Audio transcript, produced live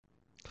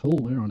Cool,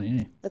 we're on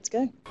air. Let's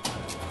go.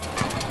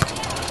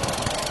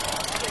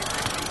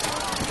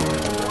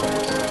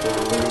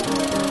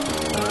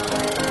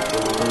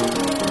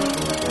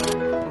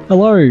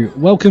 Hello,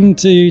 welcome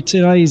to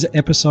today's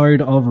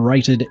episode of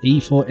Rated E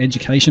for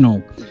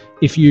Educational.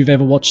 If you've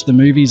ever watched the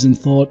movies and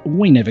thought,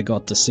 we never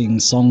got to sing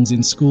songs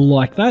in school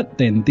like that,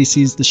 then this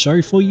is the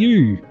show for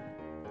you.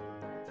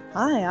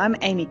 Hi, I'm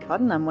Amy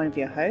Cotton. I'm one of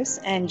your hosts,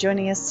 and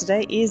joining us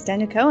today is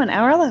Daniel Cohen,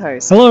 our other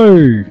host.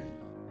 Hello!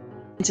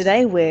 And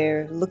today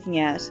we're looking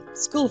at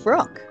School of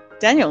Rock.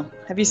 Daniel,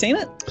 have you seen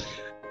it?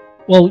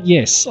 Well,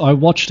 yes, I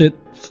watched it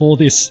for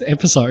this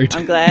episode.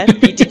 I'm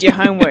glad you did your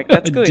homework.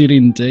 That's good. I did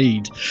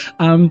indeed.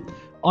 I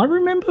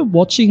remember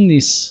watching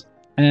this.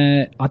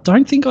 I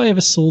don't think I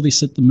ever saw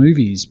this at the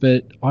movies,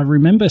 but I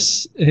remember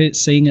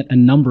seeing it a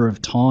number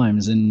of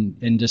times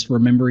and just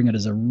remembering it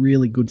as a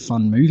really good,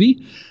 fun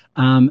movie.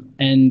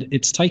 And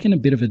it's taken a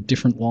bit of a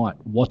different light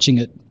watching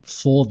it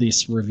for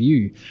this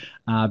review.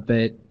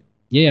 But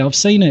yeah, I've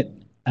seen it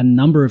a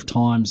number of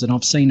times, and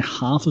I've seen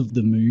half of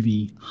the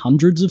movie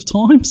hundreds of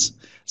times.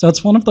 So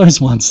it's one of those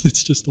ones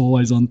that's just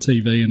always on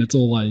TV, and it's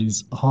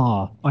always,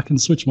 I can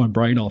switch my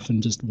brain off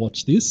and just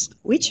watch this.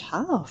 Which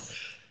half?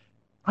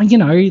 You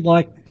know,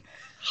 like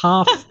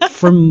half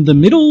from the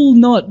middle,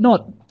 not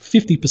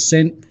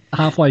 50%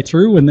 halfway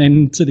through and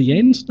then to the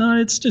end. No,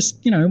 it's just,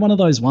 one of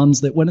those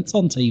ones that when it's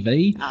on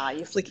TV...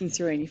 you're flicking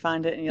through and you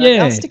find it and you're like,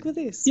 I'll stick with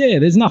this. Yeah,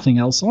 there's nothing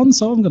else on,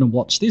 so I'm going to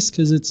watch this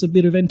because it's a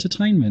bit of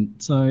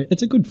entertainment. So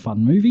it's a good,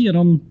 fun movie, and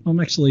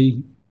I'm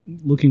actually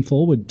looking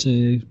forward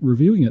to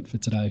reviewing it for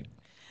today.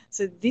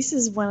 So this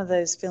is one of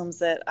those films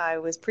that I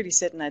was pretty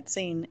certain I'd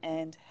seen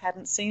and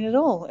hadn't seen at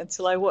all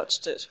until I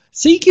watched it.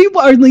 See, you've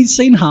only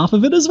seen half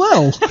of it as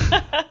well.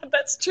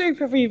 That's true,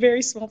 probably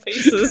very small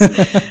pieces.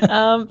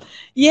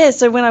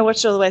 So when I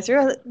watched it all the way through,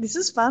 I thought, this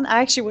is fun.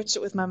 I actually watched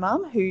it with my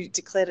mum, who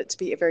declared it to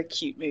be a very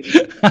cute movie.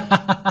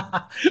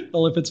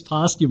 Well, if it's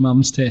passed your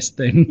mum's test,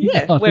 then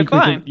we're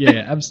fine.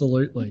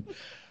 Absolutely.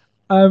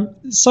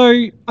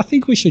 So I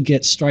think we should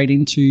get straight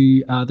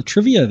into the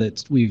trivia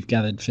that we've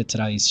gathered for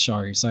today's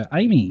show. So,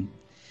 Amy.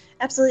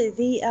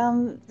 Absolutely.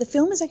 The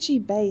film is actually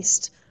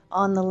based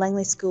on the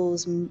Langley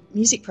School's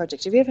music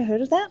project. Have you ever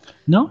heard of that?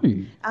 No.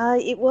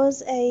 It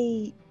was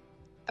a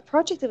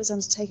project that was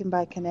undertaken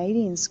by a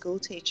Canadian school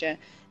teacher,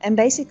 and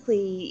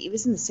basically it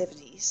was in the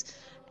 70s,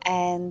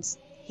 and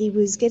he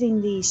was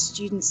getting the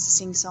students to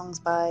sing songs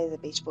by the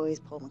Beach Boys,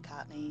 Paul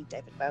McCartney,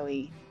 David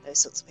Bowie, those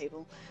sorts of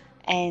people.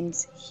 And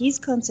his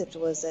concept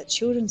was that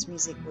children's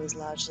music was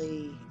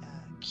largely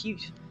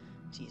cute,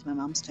 to use my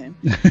mum's term,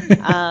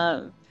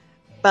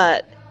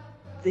 but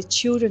the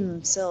children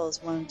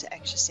themselves wanted to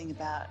actually sing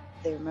about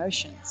their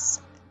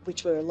emotions,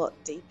 which were a lot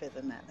deeper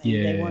than that.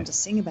 They wanted to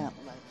sing about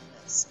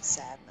loneliness,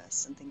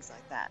 sadness, and things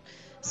like that.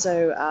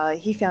 So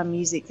he found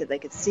music that they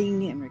could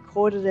sing and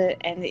recorded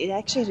it, and it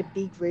actually had a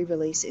big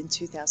re-release in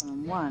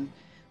 2001,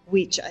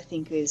 which I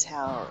think is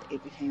how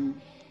it became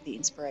the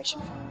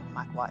inspiration for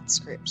Mike White's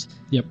script.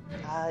 Yep.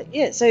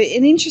 So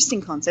an interesting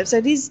concept.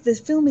 So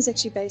the film is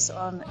actually based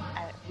on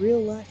a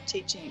real life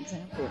teaching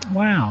example.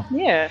 Wow.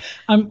 Yeah.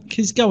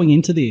 Because going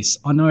into this,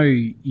 I know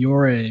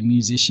you're a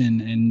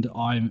musician, and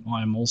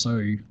I'm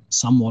also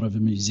somewhat of a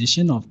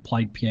musician. I've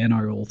played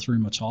piano all through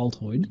my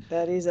childhood.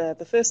 That is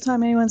the first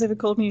time anyone's ever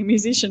called me a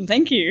musician.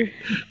 Thank you.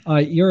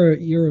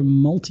 You're a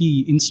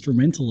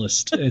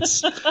multi-instrumentalist.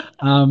 It's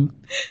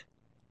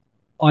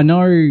I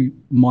know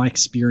my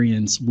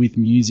experience with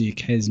music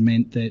has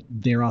meant that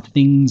there are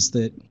things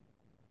that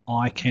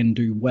I can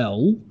do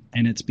well,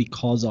 and it's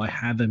because I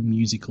have a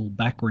musical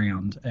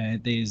background.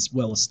 There's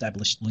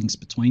well-established links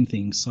between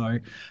things. So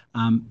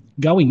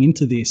going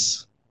into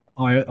this,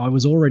 I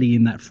was already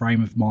in that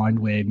frame of mind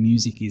where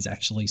music is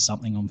actually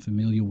something I'm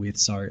familiar with.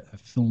 So a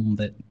film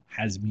that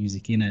has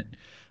music in it,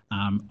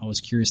 I was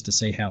curious to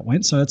see how it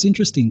went. So it's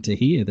interesting to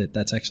hear that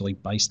that's actually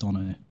based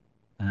on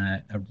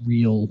a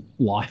real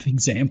life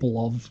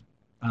example of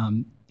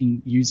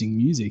in using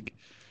music.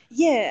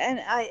 Yeah, and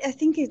I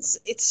think it's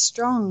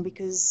strong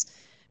because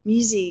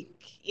music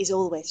is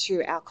all the way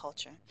through our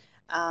culture.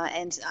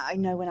 And I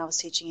know when I was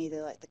teaching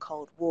either like the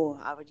Cold War,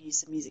 I would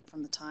use the music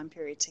from the time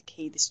period to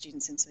key the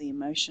students into the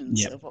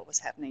emotions of what was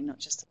happening, not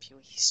just the pure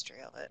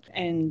history of it.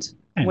 And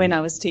when I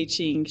was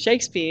teaching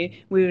Shakespeare,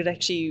 we would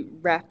actually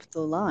rap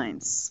the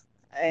lines,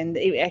 and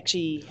it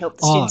actually helped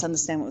the students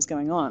understand what was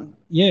going on.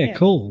 Yeah,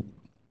 cool.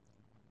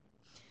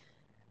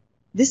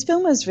 This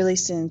film was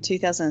released in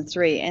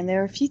 2003, and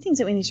there are a few things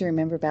that we need to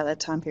remember about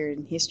that time period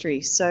in history.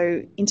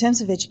 So in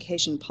terms of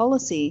education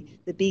policy,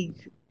 the big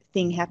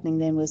thing happening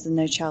then was the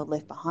No Child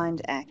Left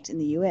Behind Act in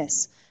the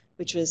US,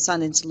 which was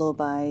signed into law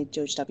by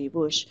George W.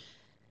 Bush.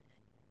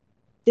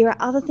 There are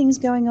other things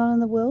going on in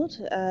the world.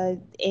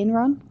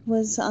 Enron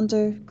was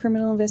under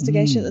criminal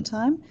investigation at the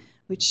time,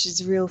 which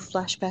is a real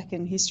flashback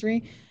in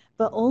history.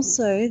 But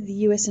also the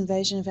US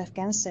invasion of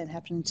Afghanistan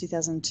happened in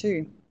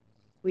 2002,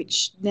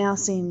 which now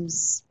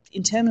seems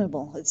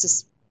interminable.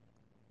 It's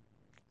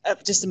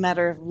just a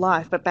matter of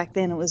life, but back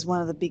then it was one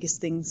of the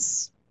biggest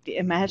things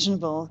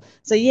imaginable.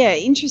 So yeah,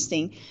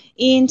 interesting.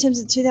 In terms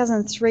of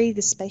 2003,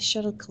 the space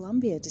shuttle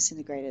Columbia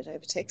disintegrated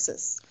over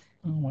Texas.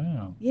 Oh,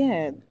 wow.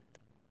 Yeah,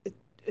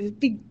 a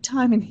big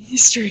time in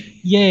history.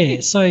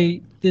 Yeah, so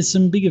there's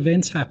some big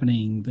events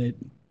happening that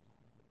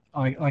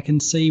I can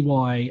see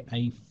why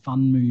a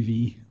fun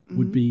movie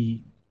would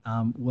be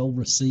well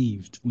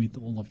received with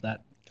all of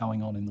that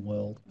going on in the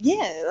world.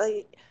 Yeah,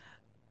 like,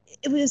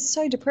 it was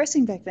so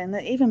depressing back then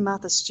that even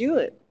Martha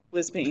Stewart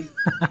was being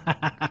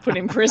put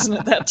in prison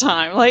at that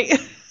time. Like,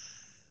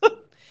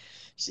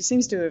 she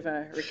seems to have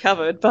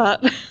recovered,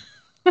 but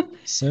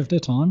Served her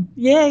time.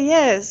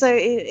 yeah. So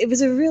it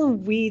was a real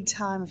weird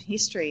time of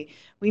history.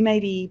 We may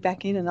be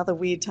back in another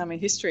weird time in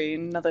history.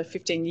 In another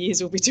 15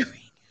 years, we'll be doing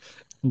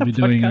We'll be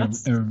doing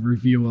podcast. a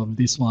review of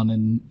this one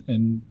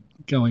and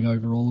going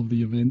over all of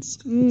the events.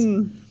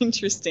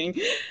 Interesting.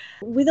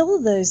 With all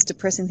of those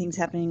depressing things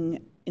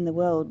happening in the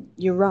world,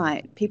 you're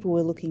right. People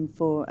were looking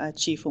for a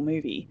cheerful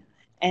movie.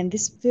 And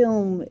this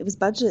film, it was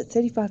budgeted at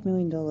 $35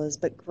 million,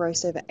 but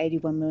grossed over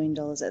 $81 million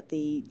at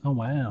the Oh,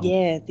 wow.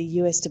 the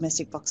US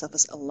domestic box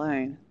office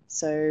alone.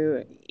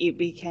 So it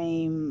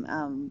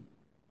became,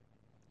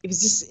 it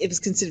was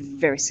considered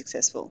very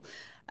successful.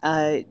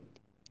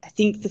 I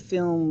think the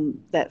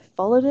film that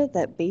followed it,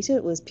 that beat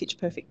it, was Pitch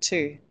Perfect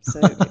 2. So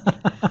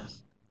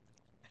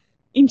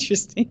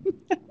interesting.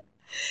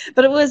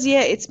 But it was,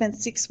 yeah, it spent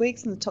 6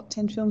 weeks in the top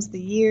 10 films of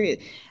the year.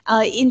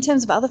 In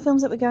terms of other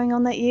films that were going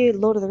on that year,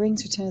 Lord of the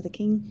Rings, Return of the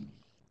King,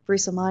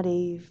 Bruce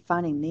Almighty,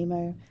 Finding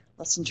Nemo,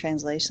 Lost in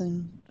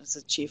Translation. It's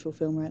a cheerful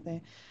film right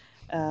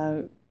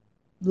there.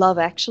 Love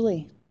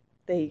Actually.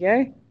 There you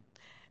go.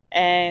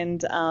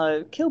 And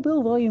Kill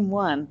Bill Volume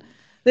 1.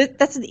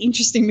 That's an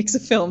interesting mix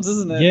of films,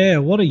 isn't it? Yeah,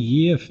 what a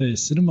year for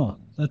cinema.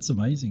 That's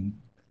amazing.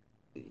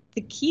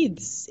 The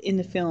kids in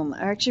the film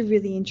are actually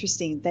really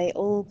interesting. They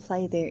all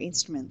play their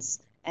instruments,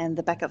 and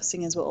the backup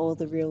singers were all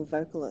the real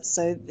vocalists.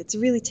 So it's a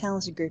really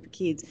talented group of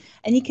kids.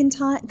 And you can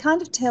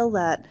kind of tell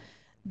that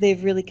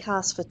they've really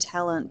cast for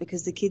talent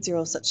because the kids are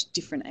all such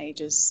different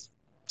ages.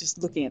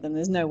 Just looking at them,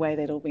 there's no way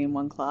they'd all be in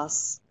one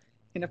class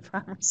in a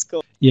primary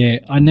school. Yeah,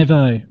 I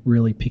never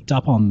really picked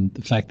up on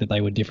the fact that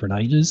they were different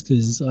ages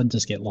because I'd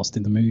just get lost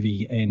in the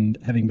movie. And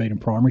having been a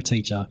primary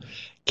teacher,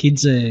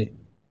 kids are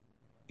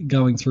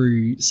going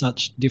through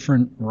such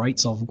different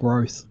rates of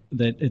growth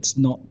that it's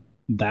not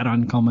that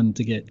uncommon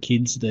to get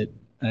kids that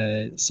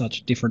are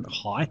such different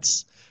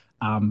heights.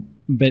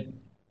 But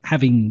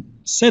having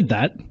said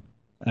that,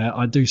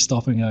 I do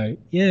stop and go,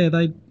 yeah,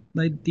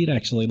 they did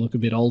actually look a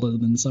bit older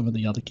than some of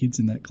the other kids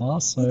in that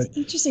class. So It's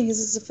interesting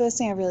because it's the first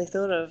thing I really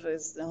thought of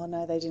is, oh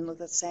no, they didn't look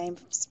the same.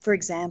 For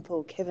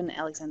example, Kevin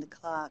Alexander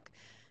Clark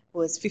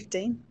was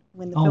 15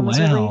 when the film was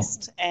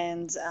released,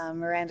 and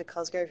Miranda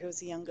Cosgrove, who was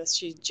the youngest,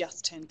 she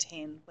just turned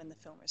 10 when the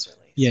film was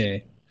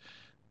released.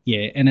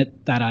 Yeah, and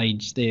at that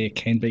age there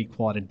can be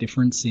quite a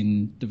difference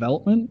in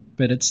development,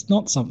 but it's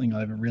not something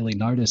I ever really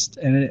noticed.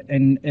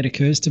 And it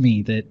occurs to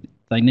me that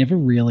they never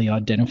really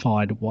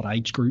identified what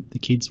age group the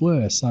kids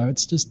were, so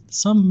it's just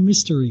some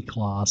mystery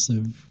class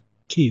of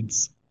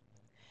kids.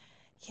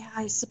 Yeah,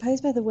 I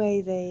suppose by the way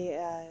they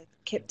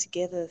kept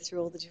together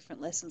through all the different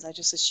lessons, I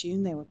just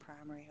assumed they were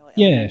primary or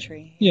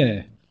elementary.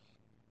 Yeah.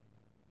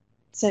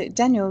 So,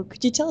 Daniel,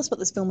 could you tell us what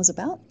this film was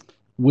about?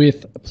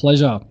 With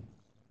pleasure.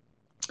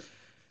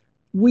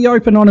 We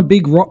open on a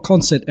big rock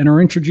concert and are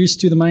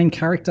introduced to the main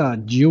character,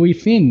 Dewey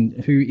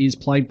Finn, who is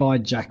played by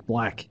Jack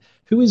Black,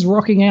 who is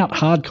rocking out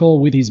hardcore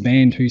with his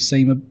band, who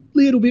seem a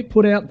little bit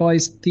put out by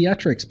his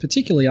theatrics,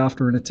 particularly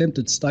after an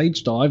attempted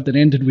stage dive that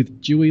ended with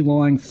Dewey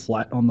lying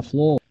flat on the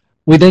floor.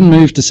 We then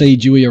move to see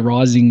Dewey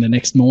arising the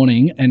next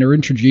morning and are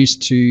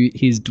introduced to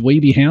his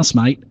dweeby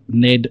housemate,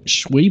 Ned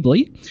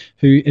Schwebley,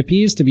 who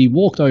appears to be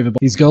walked over by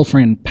his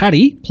girlfriend,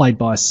 Patty, played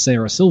by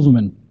Sarah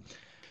Silverman.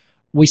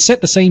 We set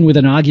the scene with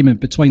an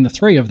argument between the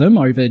three of them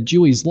over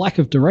Dewey's lack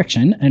of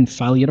direction and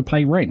failure to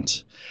pay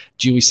rent.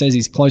 Dewey says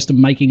he's close to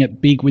making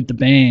it big with the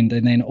band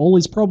and then all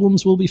his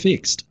problems will be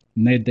fixed.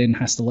 Ned then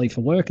has to leave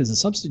for work as a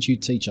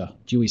substitute teacher.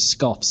 Dewey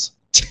scoffs.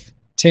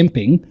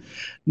 Temping.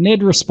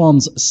 Ned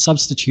responds,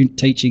 substitute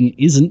teaching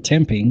isn't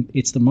temping,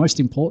 it's the most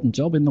important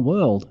job in the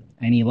world.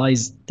 And he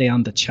lays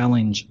down the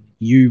challenge,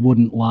 you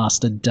wouldn't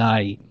last a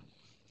day.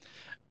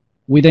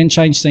 We then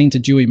change scene to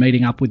Dewey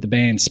meeting up with the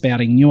band,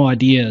 spouting new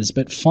ideas,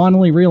 but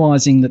finally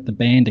realising that the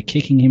band are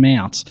kicking him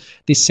out.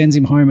 This sends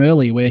him home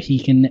early where he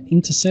can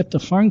intercept a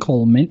phone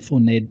call meant for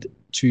Ned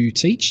to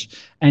teach,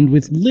 and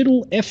with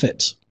little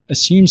effort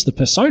assumes the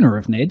persona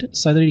of Ned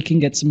so that he can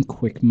get some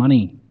quick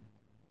money.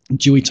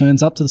 Dewey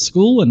turns up to the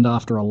school and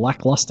after a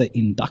lackluster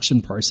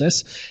induction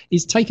process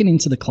is taken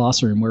into the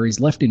classroom where he's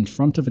left in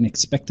front of an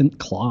expectant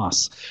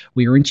class.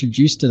 We are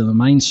introduced to the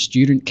main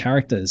student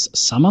characters,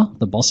 Summer,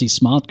 the bossy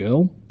smart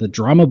girl, the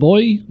drummer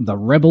boy, the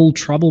rebel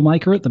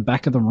troublemaker at the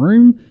back of the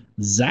room,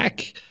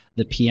 Zach,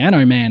 the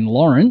piano man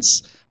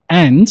Lawrence,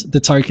 and the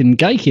token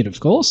gay kid, of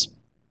course.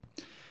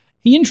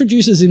 He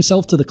introduces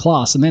himself to the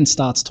class and then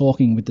starts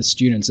talking with the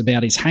students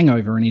about his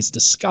hangover and his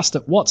disgust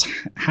at what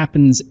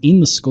happens in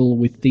the school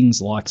with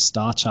things like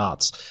star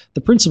charts.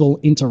 The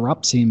principal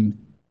interrupts him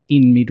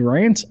in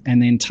mid-rant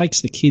and then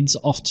takes the kids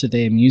off to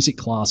their music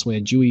class where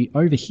Dewey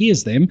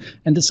overhears them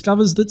and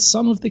discovers that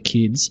some of the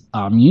kids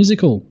are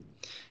musical.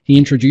 He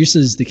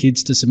introduces the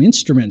kids to some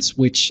instruments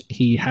which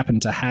he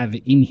happened to have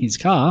in his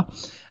car,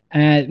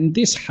 and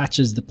this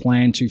hatches the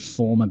plan to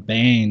form a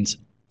band.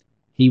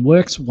 He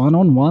works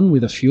one-on-one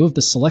with a few of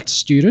the select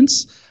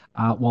students,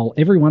 while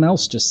everyone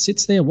else just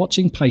sits there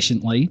watching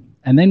patiently.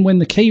 And then when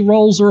the key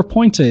roles are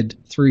appointed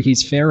through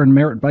his fair and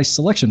merit-based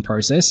selection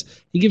process,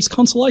 he gives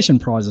consolation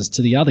prizes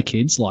to the other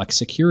kids like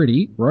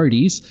security,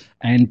 roadies,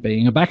 and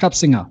being a backup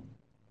singer.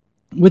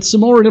 With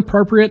some more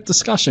inappropriate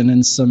discussion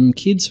and some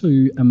kids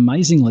who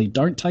amazingly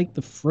don't take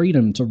the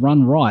freedom to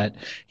run riot,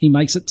 he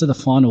makes it to the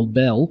final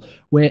bell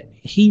where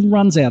he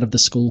runs out of the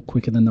school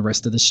quicker than the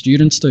rest of the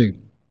students do.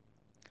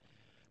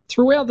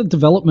 Throughout the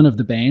development of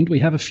the band, we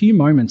have a few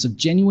moments of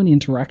genuine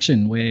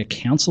interaction where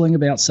counselling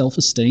about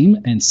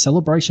self-esteem and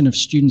celebration of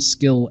student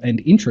skill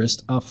and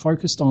interest are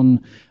focused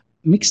on,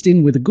 mixed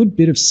in with a good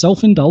bit of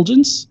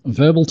self-indulgence,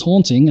 verbal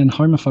taunting, and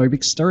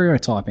homophobic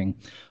stereotyping.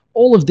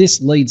 All of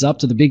this leads up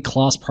to the big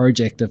class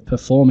project of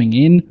performing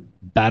in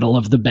Battle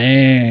of the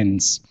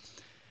Bands.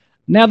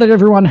 Now that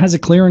everyone has a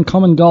clear and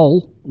common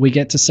goal, we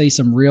get to see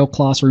some real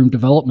classroom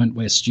development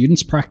where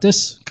students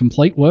practice,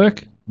 complete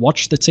work,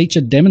 watch the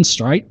teacher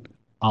demonstrate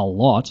a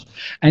lot,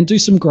 and do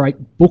some great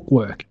book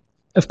work.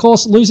 Of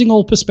course, losing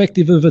all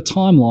perspective of a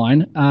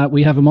timeline,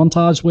 we have a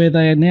montage where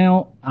they are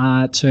now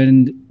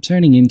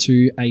turning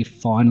into a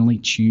finely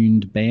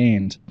tuned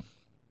band.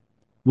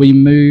 We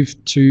move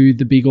to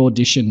the big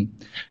audition.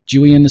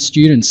 Dewey and the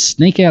students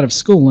sneak out of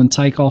school and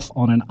take off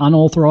on an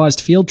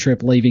unauthorised field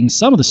trip, leaving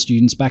some of the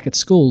students back at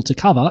school to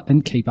cover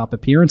and keep up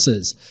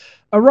appearances.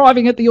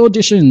 Arriving at the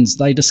auditions,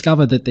 they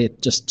discover that they're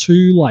just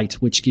too late,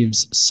 which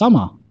gives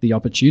Summer the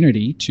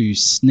opportunity to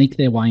sneak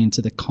their way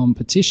into the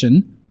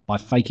competition by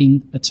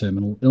faking a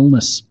terminal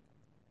illness.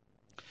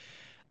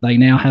 They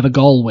now have a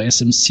goal where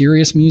some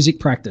serious music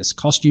practice,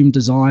 costume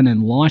design,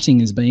 and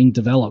lighting is being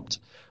developed.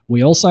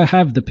 We also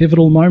have the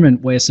pivotal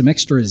moment where some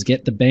extras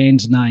get the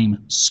band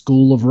name,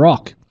 School of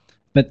Rock.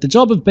 But the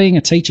job of being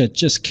a teacher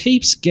just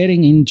keeps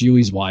getting in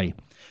Dewey's way.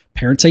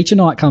 Parent-teacher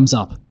night comes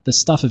up. The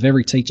stuff of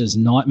every teacher's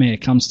nightmare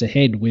comes to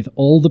head, with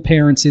all the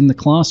parents in the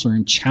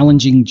classroom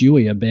challenging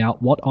Dewey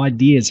about what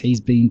ideas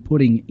he's been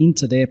putting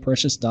into their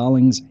precious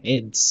darlings'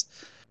 heads.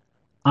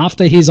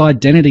 After his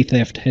identity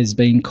theft has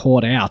been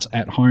caught out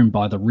at home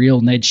by the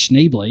real Ned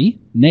Schneebly,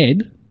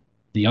 Ned,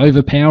 the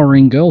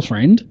overpowering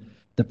girlfriend,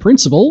 the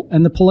principal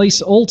and the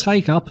police all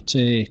take up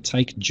to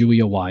take Dewey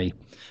away.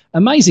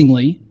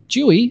 Amazingly,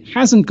 Dewey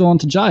hasn't gone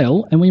to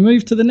jail, and we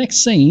move to the next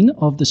scene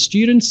of the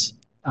students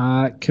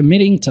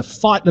committing to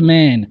fight the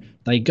man.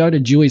 They go to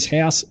Dewey's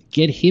house,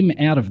 get him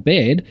out of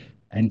bed,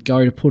 and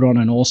go to put on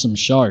an awesome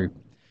show.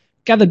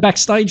 Gathered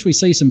backstage, we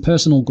see some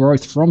personal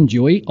growth from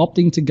Dewey,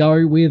 opting to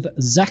go with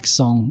Zach's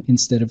song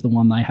instead of the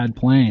one they had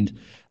planned.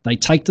 They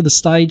take to the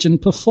stage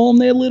and perform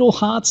their little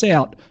hearts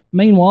out.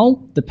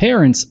 Meanwhile, the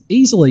parents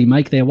easily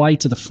make their way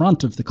to the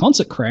front of the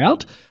concert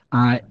crowd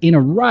in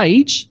a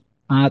rage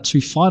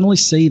to finally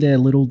see their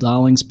little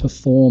darlings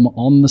perform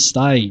on the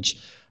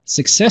stage,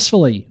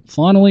 successfully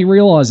finally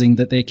realising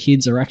that their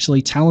kids are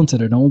actually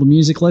talented and all the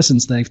music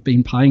lessons they've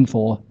been paying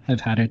for have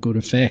had a good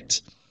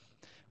effect.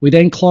 We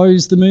then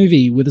close the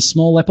movie with a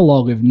small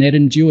epilogue of Ned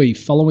and Dewey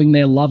following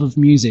their love of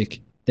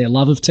music, their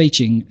love of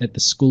teaching at the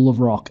School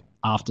of Rock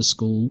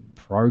after-school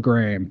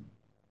program.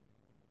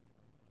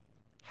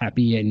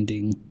 Happy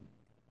ending.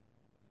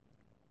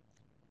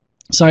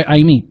 So,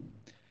 Amy,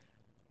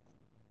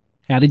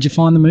 how did you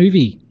find the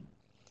movie?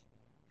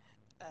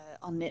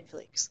 On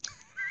Netflix.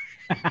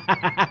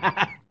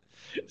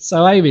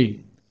 So,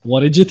 Amy,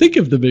 what did you think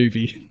of the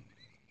movie?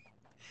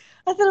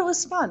 I thought it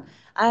was fun.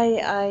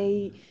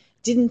 I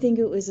didn't think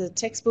it was a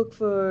textbook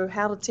for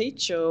how to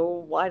teach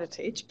or why to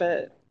teach,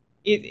 but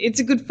it's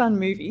a good fun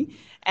movie,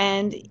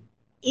 and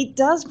it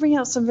does bring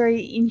out some very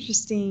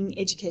interesting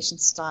education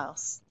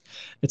styles.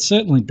 It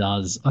certainly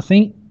does. I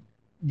think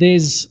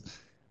there's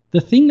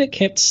the thing that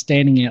kept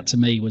standing out to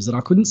me was that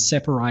I couldn't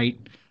separate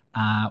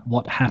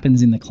what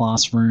happens in the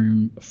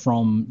classroom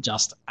from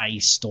just a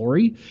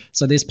story.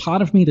 So there's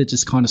part of me that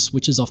just kind of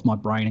switches off my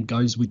brain and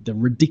goes with the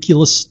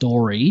ridiculous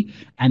story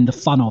and the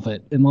fun of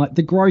it. And like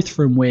the growth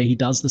from where he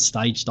does the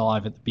stage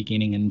dive at the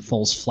beginning and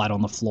falls flat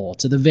on the floor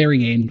to the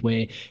very end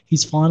where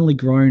he's finally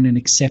grown and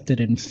accepted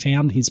and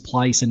found his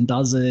place and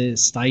does a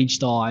stage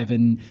dive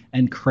and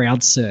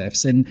crowd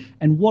surfs. And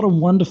what a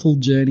wonderful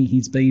journey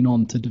he's been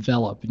on to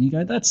develop. And you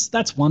go,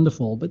 that's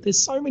wonderful. But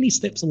there's so many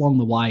steps along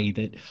the way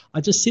that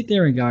I just sit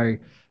there and go,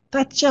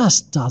 that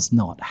just does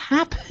not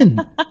happen.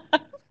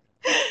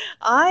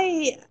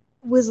 I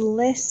was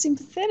less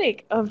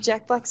sympathetic of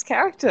Jack Black's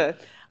character.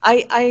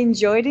 I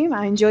enjoyed him.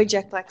 I enjoyed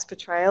Jack Black's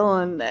portrayal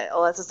and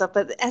all that sort of stuff.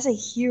 But as a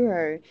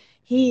hero,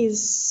 he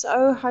is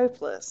so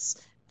hopeless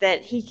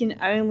that he can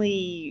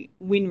only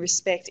win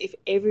respect if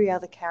every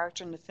other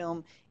character in the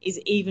film is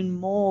even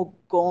more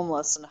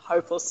gormless and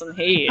hopeless than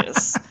he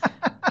is.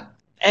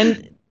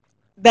 And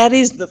that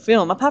is the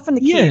film, apart from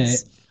the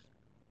kids.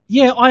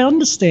 Yeah, I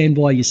understand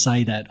why you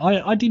say that.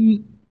 I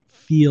didn't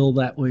feel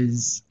that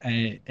was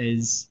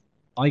as,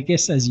 I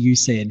guess, as you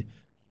said,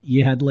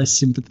 you had less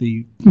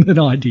sympathy than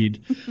I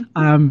did.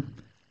 Um,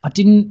 I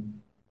didn't.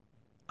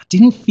 I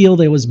didn't feel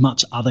there was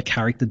much other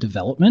character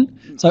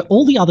development. So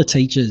all the other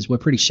teachers were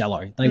pretty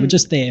shallow. They were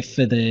just there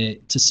for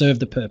to serve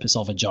the purpose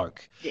of a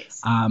joke. Yes.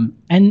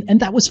 And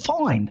that was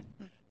fine.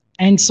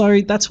 And so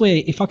that's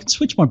where, if I could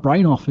switch my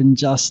brain off and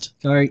just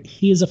go,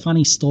 here's a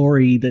funny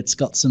story that's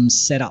got some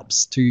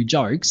setups to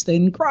jokes,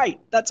 then great,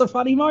 that's a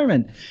funny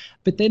moment.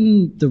 But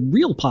then the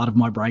real part of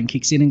my brain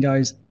kicks in and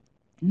goes,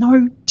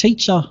 no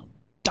teacher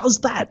does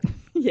that.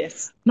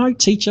 Yes. No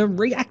teacher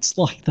reacts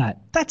like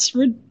that. That's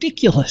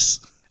ridiculous.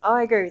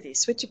 I agree with you.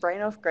 Switch your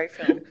brain off. Great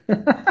film.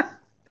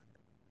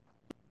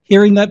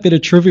 Hearing that bit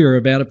of trivia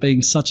about it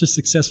being such a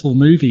successful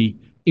movie,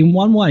 in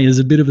one way, is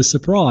a bit of a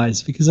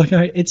surprise because I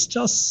go, it's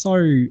just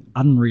so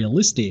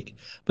unrealistic.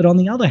 But on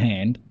the other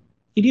hand,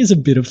 it is a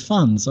bit of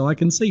fun, so I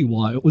can see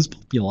why it was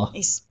popular.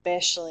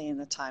 Especially in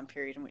the time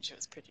period in which it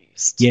was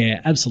produced.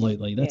 Yeah,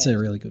 absolutely. That's a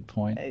really good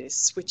point.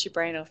 Switch your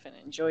brain off and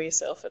enjoy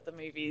yourself at the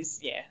movies.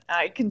 Yeah,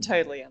 I can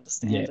totally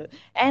understand it.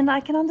 And I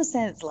can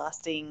understand its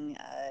lasting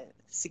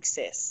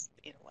success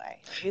in a way.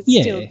 It's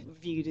still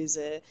viewed as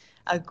a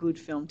good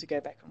film to go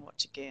back and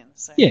watch again.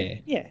 So yeah,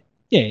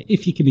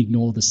 if you can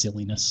ignore the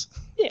silliness.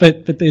 Yeah.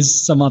 But there's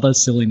some other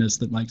silliness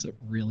that makes it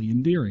really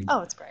endearing.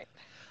 Oh, it's great.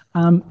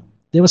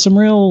 There were some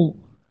real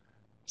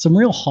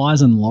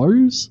highs and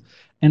lows,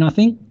 and I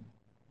think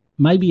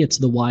maybe it's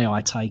the way I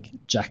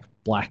take Jack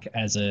Black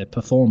as a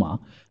performer,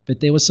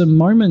 but there were some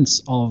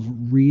moments of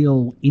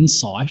real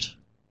insight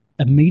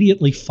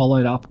immediately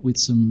followed up with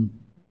some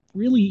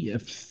really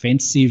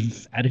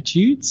offensive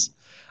attitudes.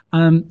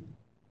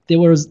 There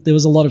was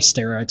a lot of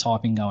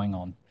stereotyping going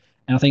on.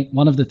 And I think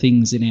one of the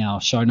things in our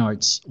show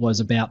notes was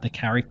about the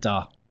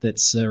character that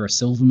Sarah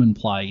Silverman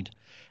played.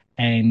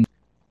 And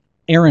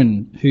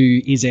Erin,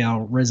 who is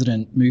our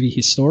resident movie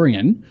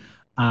historian,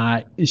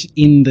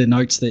 in the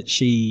notes that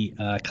she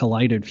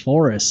collated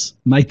for us,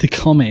 made the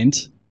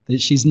comment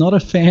that she's not a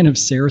fan of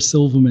Sarah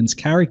Silverman's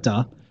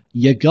character.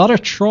 You gotta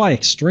try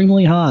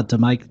extremely hard to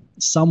make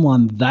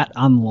someone that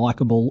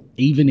unlikable,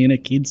 even in a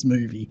kid's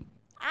movie.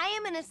 I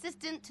am an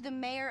assistant to the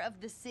mayor of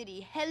the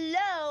city.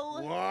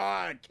 Hello?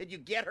 What? Can you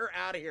get her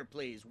out of here,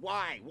 please?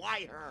 Why?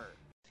 Why her?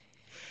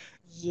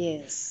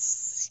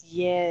 Yes.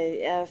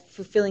 Yeah.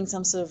 Fulfilling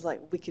some sort of like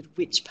Wicked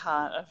Witch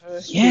part of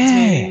a kids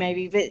movie,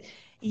 maybe. But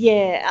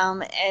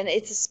and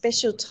it's a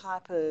special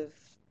type of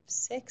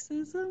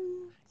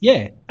sexism.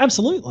 Yeah,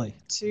 absolutely.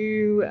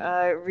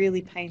 To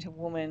really paint a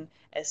woman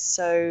as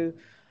so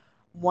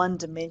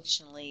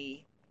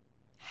one-dimensionally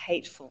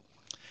hateful.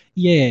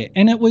 Yeah,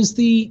 and it was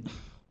the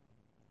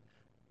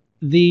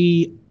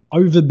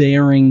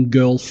overbearing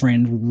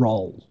girlfriend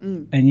role.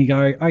 And you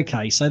go,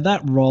 okay, so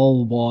that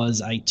role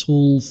was a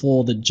tool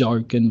for the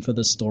joke and for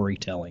the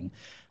storytelling.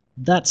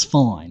 That's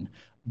fine.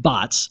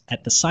 But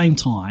at the same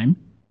time,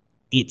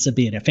 it's a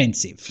bit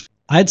offensive.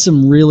 I had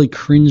some really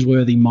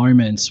cringeworthy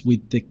moments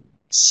with the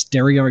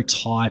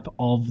stereotype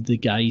of the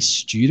gay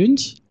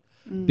student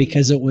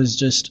because it was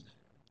just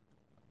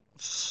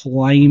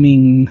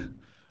flaming,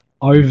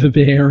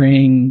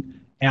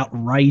 overbearing,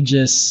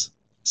 outrageous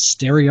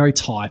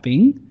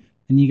stereotyping,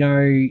 and you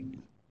go,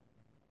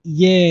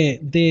 yeah,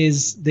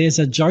 there's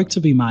a joke to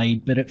be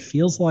made, but it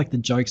feels like the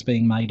joke's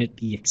being made at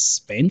the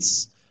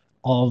expense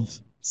of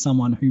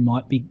someone who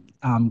might be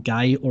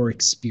gay or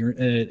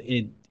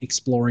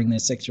exploring their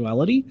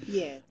sexuality.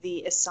 Yeah,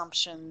 the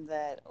assumption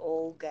that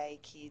all gay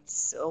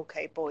kids, all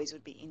gay boys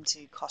would be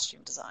into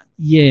costume design.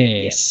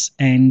 Yes,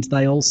 and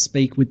they all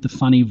speak with the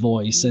funny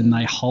voice and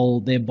they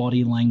hold their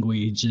body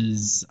language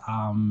as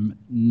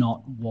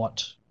not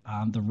what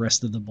the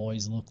rest of the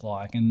boys look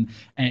like. And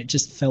it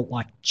just felt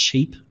like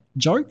cheap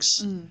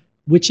jokes,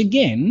 which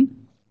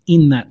again,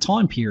 in that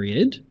time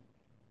period,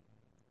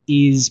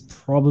 is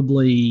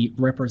probably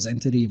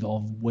representative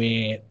of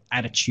where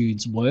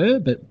attitudes were,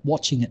 but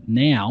watching it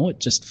now, it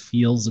just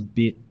feels a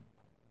bit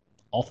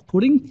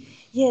off-putting.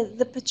 Yeah,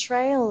 the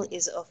portrayal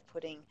is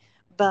off-putting,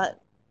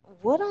 but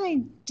what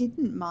I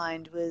didn't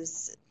mind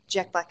was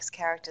Jack Black's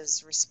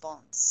character's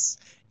response.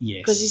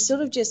 Yes. Because he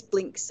sort of just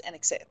blinks and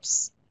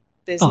accepts.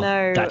 There's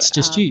that's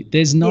just you.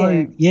 There's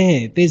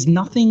there's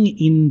nothing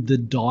in the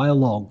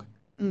dialogue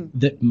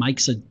that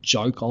makes a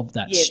joke of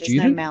that student.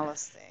 There's no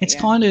malice there. It's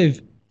kind of,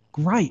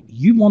 great,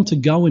 you want to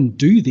go and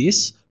do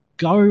this,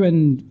 go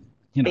and,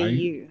 be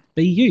you.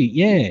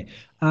 Yeah.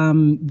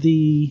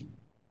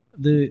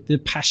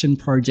 The passion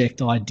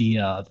project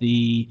idea,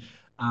 the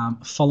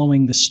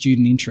following the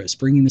student interest,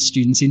 bringing the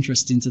student's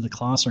interest into the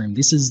classroom.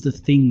 This is the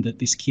thing that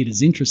this kid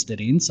is interested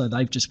in, so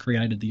they've just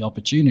created the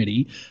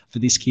opportunity for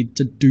this kid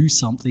to do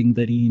something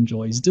that he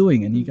enjoys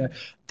doing. And you go,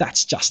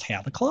 that's just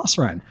how the class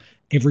ran.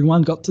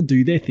 Everyone got to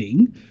do their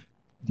thing,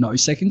 no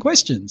second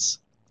questions.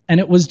 And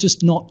it was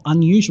just not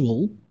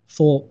unusual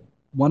for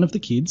one of the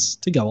kids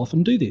to go off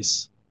and do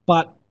this.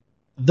 But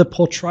the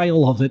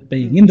portrayal of it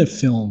being in the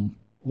film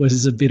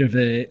was a bit of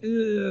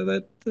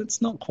a,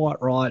 that's not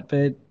quite right,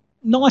 but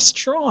nice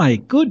try.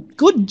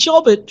 Good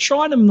job at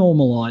trying to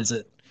normalise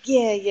it.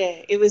 Yeah,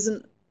 it was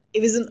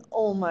an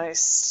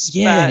almost,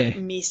 Yeah.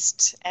 but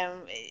missed. And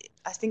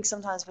I think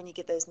sometimes when you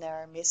get those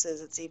narrow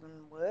misses, it's even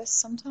worse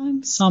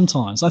sometimes.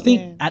 Sometimes. I think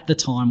Yeah. at the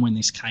time when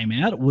this came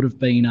out, it would have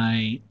been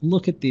a,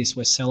 look at this,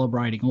 we're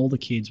celebrating all the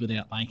kids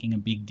without making a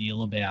big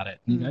deal about it.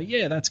 And you go,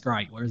 yeah, that's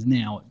great. Whereas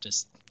now it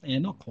just,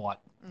 not quite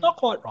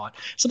right.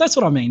 So that's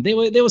what I mean. There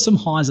were some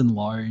highs and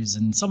lows,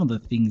 and some of the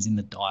things in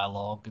the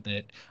dialogue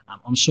that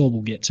I'm sure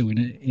we'll get to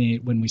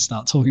when we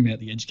start talking about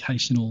the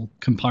educational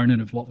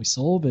component of what we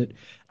saw. But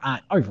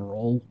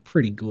overall,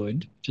 pretty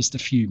good. Just a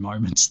few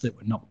moments that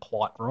were not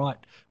quite right,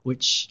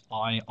 which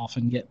I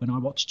often get when I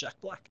watch Jack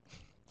Black.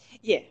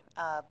 Yeah,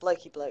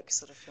 blokey bloke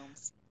sort of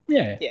films.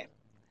 Yeah. Yeah.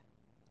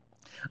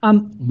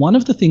 One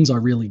of the things I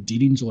really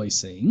did enjoy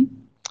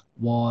seeing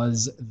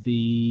was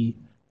the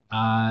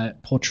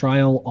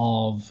portrayal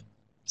of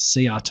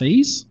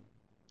CRTs,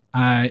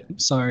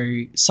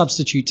 so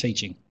substitute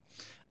teaching,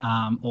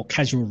 or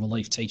casual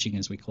relief teaching,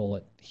 as we call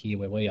it here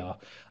where we are.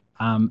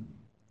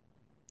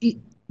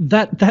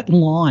 That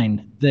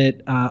line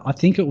that I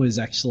think it was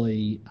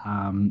actually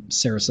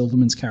Sarah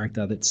Silverman's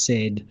character that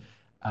said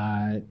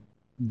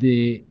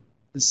the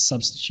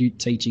substitute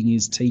teaching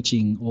is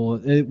teaching, or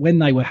when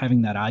they were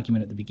having that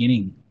argument at the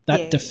beginning,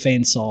 that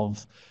defense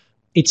of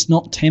it's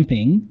not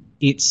temping,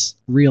 it's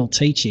real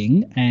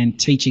teaching, and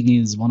teaching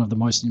is one of the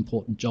most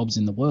important jobs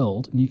in the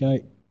world. And you go,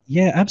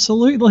 yeah,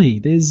 absolutely.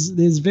 There's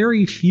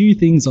very few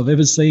things I've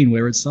ever seen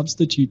where a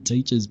substitute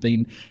teacher's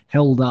been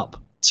held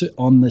up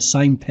on the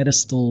same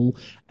pedestal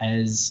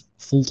as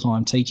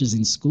full-time teachers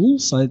in school.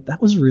 So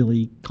that was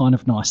really kind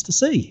of nice to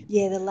see.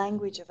 Yeah, the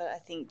language of it, I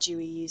think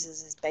Dewey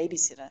uses as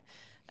babysitter,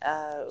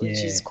 which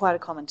is quite a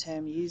common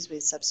term used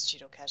with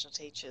substitute or casual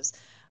teachers.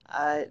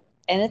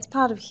 And it's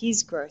part of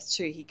his growth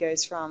too. He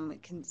goes from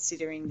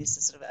considering this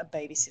as sort of a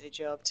babysitter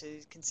job to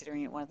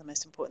considering it one of the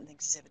most important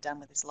things he's ever done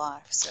with his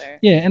life. So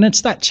yeah, and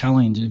it's that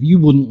challenge of you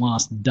wouldn't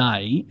last a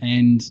day,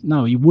 and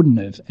no, he wouldn't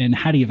have. And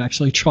had he have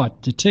actually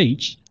tried to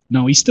teach,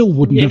 no, he still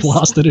wouldn't have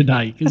lasted a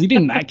day because he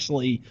didn't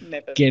actually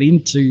get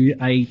into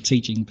a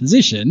teaching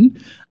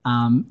position.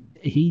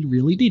 He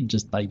really did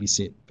just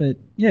babysit. But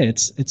yeah,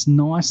 it's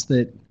nice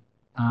that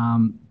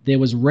there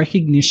was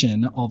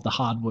recognition of the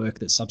hard work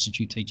that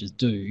substitute teachers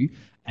do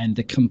and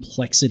the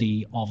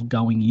complexity of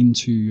going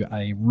into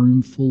a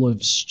room full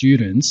of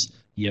students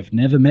you've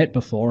never met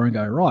before and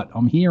go, right,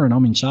 I'm here and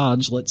I'm in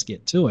charge, let's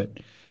get to it.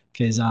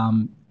 Because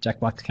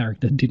Jack Black's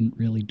character didn't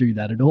really do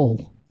that at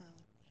all.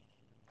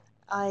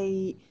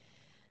 I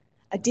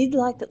did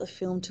like that the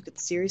film took it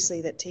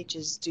seriously that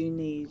teachers do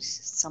need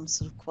some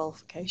sort of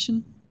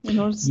qualification in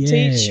order to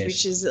teach,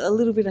 which is a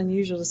little bit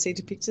unusual to see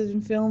depicted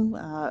in film.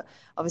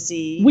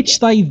 Obviously, which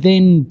they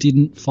then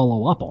didn't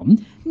follow up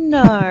on.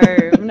 No,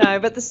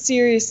 but the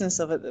seriousness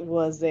of it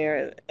was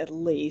there at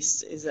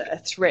least is a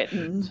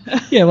threatened.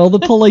 Yeah, well, the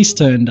police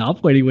turned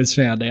up when he was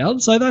found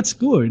out, so that's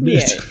good.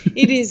 Yeah,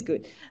 it is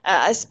good.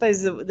 I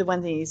suppose the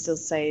one thing you still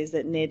say is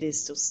that Ned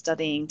is still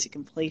studying to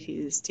complete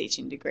his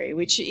teaching degree,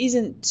 which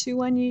isn't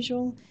too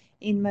unusual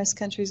in most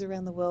countries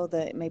around the world,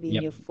 that maybe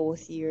in your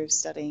fourth year of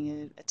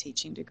studying a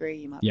teaching degree,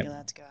 you might be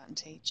allowed to go out and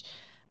teach.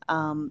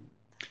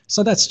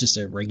 So that's just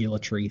a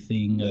regulatory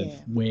thing of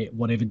where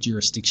whatever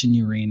jurisdiction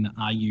you're in,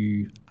 are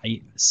you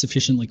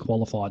sufficiently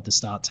qualified to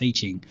start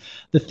teaching?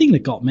 The thing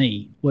that got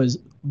me was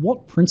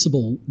what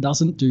principal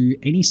doesn't do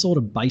any sort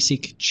of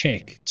basic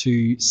check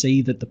to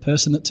see that the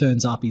person that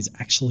turns up is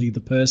actually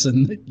the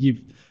person that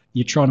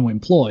you're trying to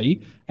employ,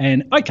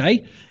 and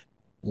okay,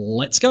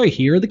 let's go,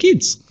 here are the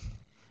kids.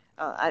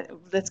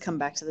 Let's come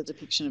back to the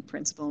depiction of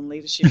principal and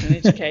leadership in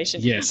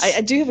education. Yes.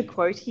 I do have a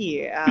quote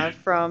here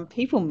from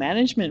People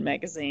Management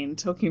magazine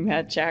talking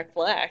about Jack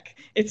Black.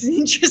 It's an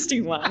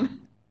interesting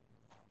one.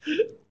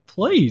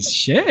 Please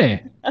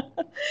share.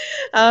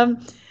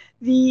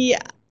 The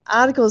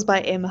article is by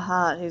Emma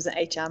Hart, who's an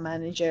HR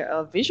manager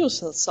of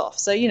VisualSoft.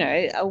 So,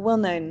 a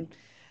well-known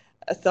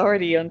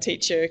authority on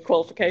teacher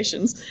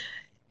qualifications.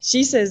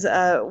 She says,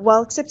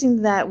 while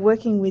accepting that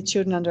working with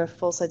children under a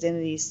false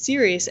identity is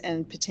serious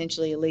and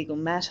potentially a legal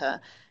matter,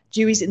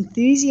 Dewey's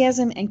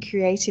enthusiasm and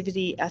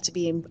creativity are to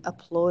be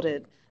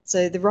applauded.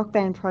 So the Rock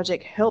Band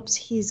project helps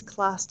his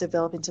class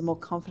develop into more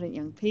confident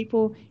young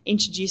people,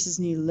 introduces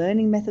new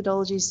learning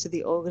methodologies to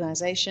the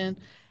organisation,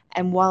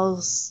 and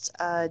whilst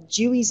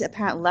Dewey's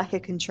apparent lack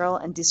of control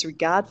and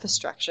disregard for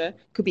structure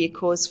could be a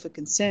cause for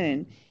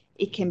concern,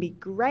 it can be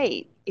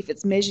great if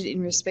it's measured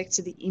in respect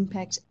to the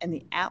impact and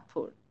the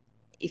output,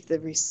 if the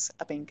risks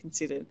are being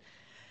considered.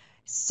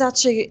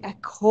 Such a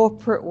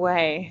corporate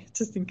way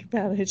to think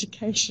about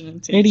education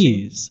and teaching. It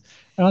is.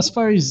 And I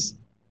suppose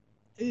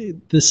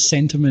the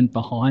sentiment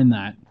behind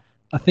that,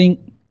 I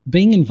think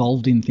being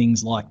involved in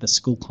things like the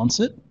school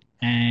concert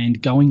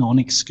and going on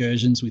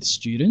excursions with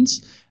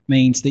students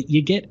means that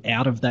you get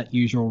out of that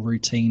usual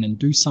routine and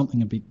do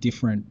something a bit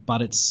different,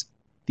 but it's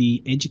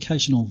the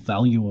educational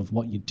value of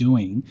what you're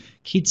doing.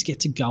 Kids get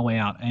to go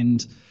out,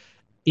 and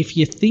if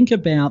you think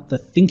about the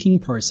thinking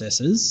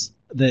processes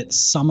that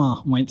Summer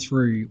went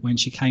through when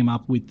she came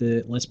up with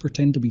the let's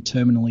pretend to be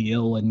terminally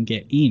ill and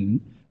get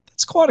in,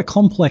 that's quite a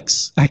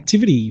complex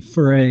activity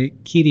for a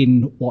kid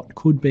in what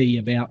could be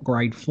about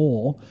grade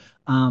 4.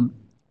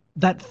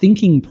 That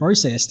thinking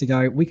process to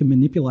go, we can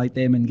manipulate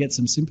them and get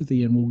some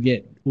sympathy and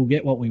we'll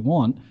get what we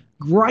want.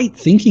 Great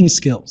thinking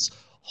skills.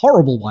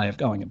 Horrible way of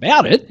going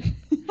about it.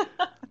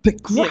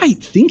 But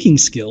great thinking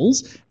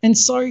skills. And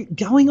so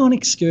going on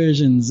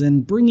excursions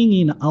and bringing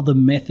in other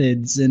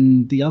methods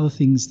and the other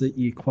things that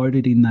you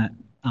quoted in that,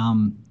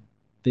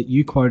 that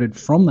you quoted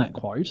from that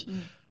quote,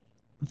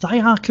 they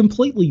are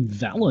completely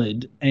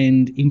valid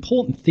and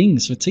important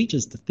things for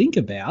teachers to think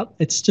about.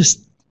 It's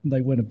just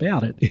they went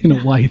about it in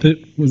a way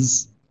that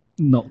was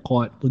not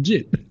quite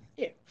legit.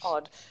 Yeah,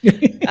 odd. Do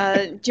you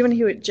want to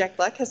hear what Jack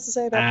Black has to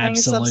say about playing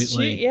a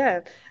substitute?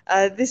 Yeah.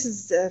 This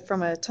is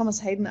from a Thomas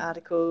Hayden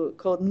article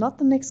called Not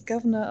the Next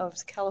Governor of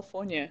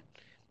California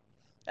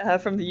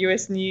from the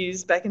US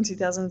News back in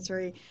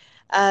 2003.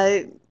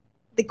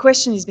 The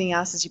question is being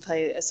asked as you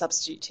play a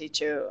substitute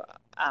teacher,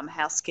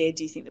 how scared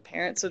do you think the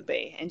parents would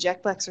be? And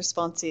Jack Black's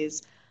response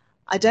is,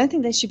 I don't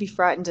think they should be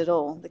frightened at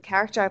all. The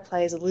character I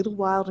play is a little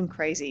wild and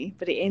crazy,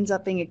 but he ends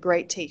up being a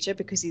great teacher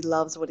because he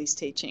loves what he's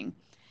teaching.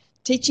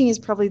 Teaching is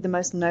probably the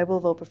most noble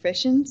of all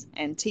professions,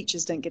 and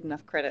teachers don't get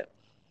enough credit.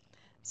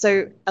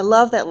 So I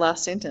love that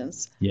last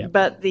sentence,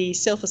 but the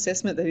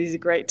self-assessment that he's a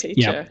great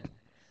teacher.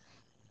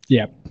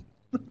 Yep.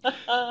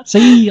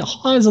 See,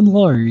 highs and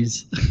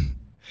lows.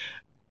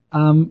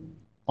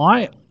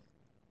 I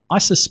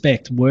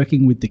suspect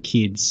working with the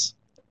kids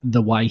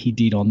the way he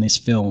did on this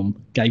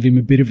film gave him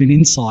a bit of an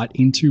insight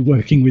into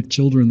working with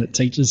children that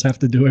teachers have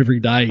to do every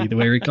day,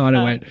 where he kind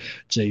of went,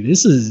 gee,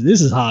 this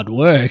is hard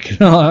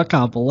work. I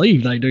can't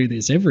believe they do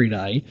this every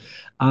day.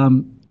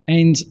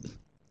 And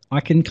I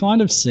can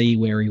kind of see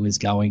where he was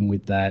going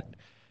with that.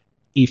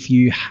 If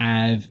you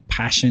have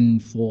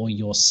passion for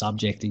your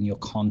subject and your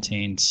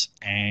content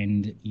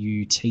and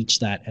you teach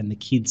that and the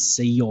kids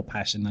see your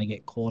passion, they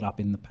get caught up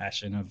in the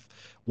passion of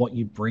what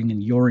you bring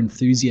and your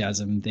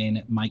enthusiasm, then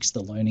it makes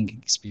the learning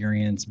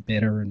experience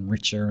better and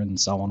richer and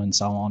so on and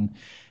so on.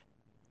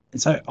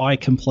 And so I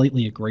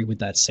completely agree with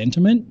that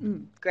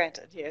sentiment.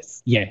 Granted,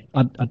 yes. Yeah,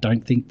 I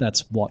don't think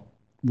that's what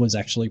was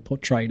actually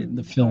portrayed in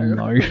the film,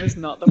 though. It was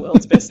not the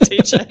world's best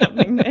teacher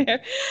happening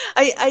there.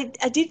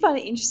 I did find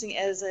it interesting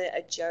as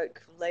a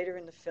joke later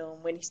in the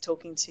film when he's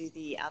talking to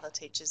the other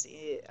teachers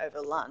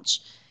over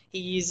lunch. He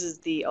uses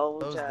the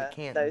old those that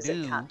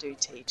can't do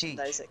teach, and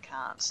those that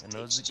can't and teach.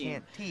 Those that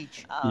can't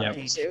teach.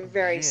 It's a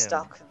very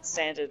stock and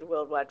standard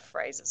worldwide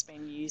phrase that's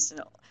been used.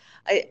 And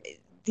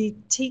the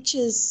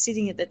teachers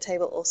sitting at the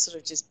table all sort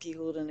of just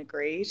giggled and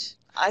agreed.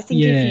 I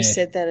think if you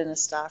said that in a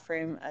staff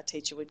room, a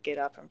teacher would get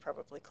up and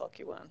probably clock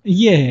you one.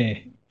 Yeah.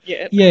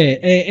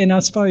 And I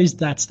suppose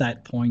that's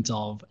that point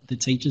of the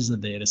teachers are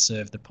there to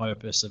serve the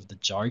purpose of the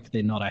joke.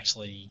 They're not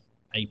actually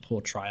a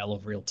portrayal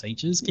of real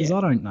teachers, because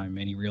I don't know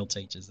many real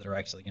teachers that are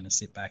actually going to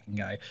sit back and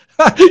go,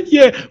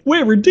 yeah,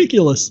 we're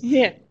ridiculous.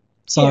 Yeah.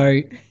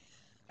 So,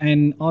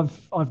 and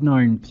I've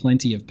known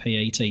plenty of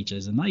PE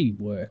teachers, and they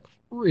work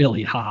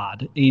really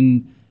hard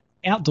in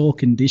outdoor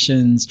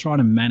conditions, trying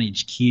to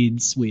manage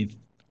kids with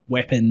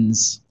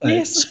weapons,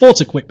 sports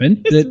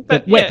equipment,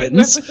 but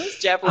weapons,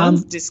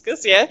 javelins,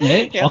 discus,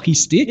 hockey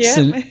sticks,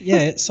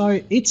 and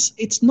so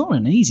it's not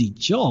an easy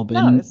job,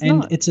 and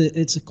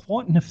it's a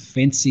quite an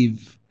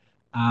offensive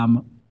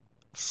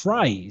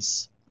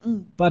phrase,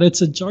 but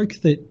it's a joke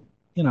that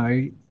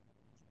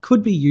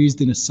could be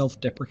used in a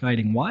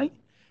self-deprecating way,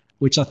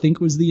 which I think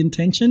was the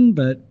intention,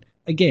 but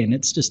again,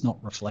 it's just not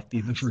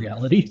reflective of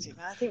reality.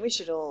 I think we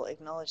should all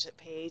acknowledge that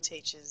PE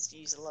teachers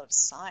use a lot of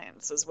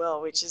science as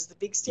well, which is the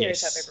big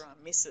stereotype everyone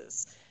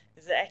misses,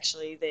 is that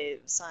actually they're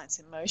science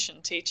in motion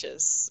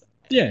teachers.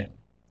 Yeah.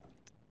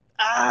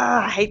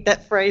 I hate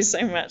that phrase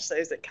so much,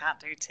 those that can't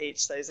do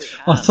teach, those that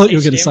can't I thought you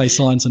were going to say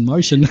science in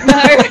motion.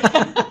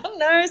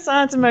 No,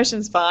 science in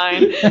motion's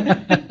fine.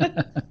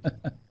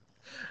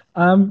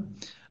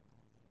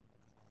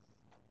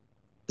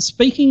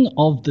 Speaking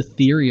of the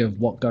theory of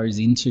what goes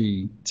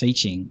into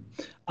teaching,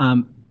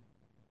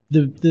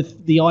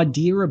 the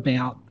idea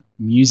about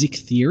music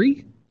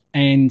theory,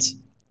 and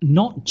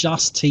not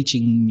just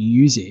teaching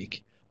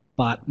music,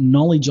 but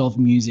knowledge of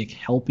music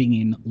helping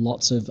in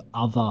lots of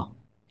other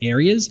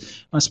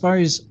areas. I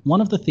suppose one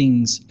of the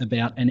things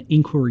about an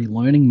inquiry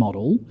learning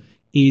model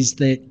is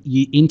that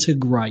you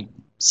integrate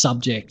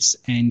subjects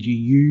and you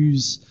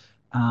use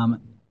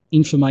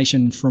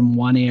information from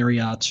one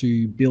area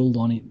to build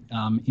on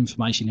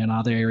information in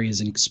other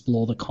areas and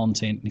explore the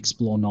content and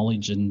explore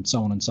knowledge and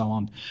so on and so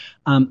on.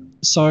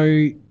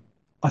 So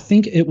I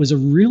think it was a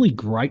really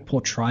great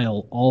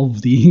portrayal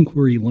of the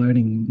inquiry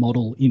learning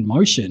model in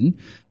motion,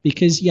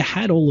 because you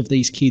had all of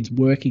these kids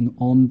working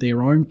on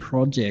their own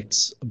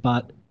projects,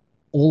 but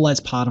all as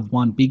part of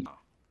one big...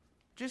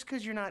 Just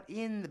because you're not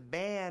in the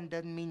band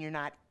doesn't mean you're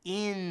not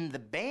in the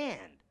band.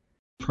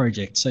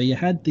 project. So you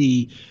had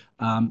the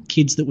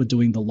kids that were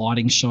doing the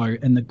lighting show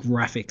and the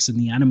graphics and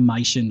the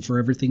animation for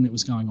everything that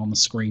was going on the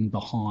screen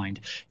behind.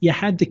 You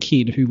had the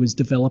kid who was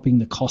developing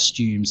the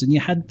costumes, and you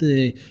had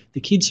the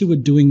kids who were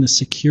doing the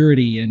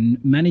security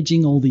and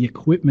managing all the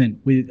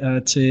equipment with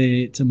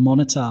to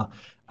monitor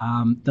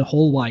the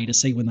hallway to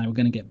see when they were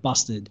going to get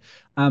busted.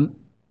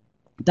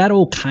 That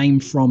all came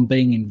from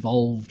being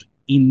involved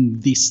in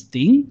this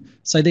thing.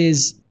 So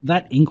there's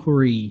that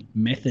inquiry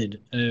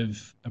method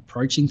of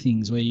approaching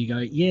things where you go,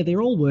 yeah,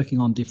 they're all working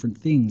on different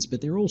things,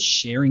 but they're all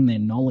sharing their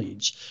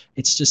knowledge.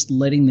 It's just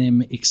letting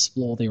them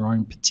explore their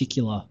own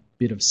particular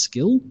bit of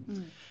skill.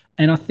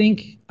 And I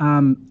think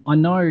I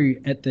know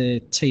at the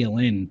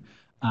TLN,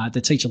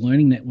 the Teacher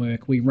Learning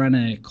Network, we ran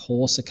a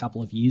course a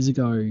couple of years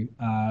ago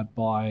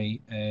by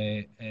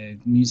a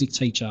music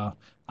teacher,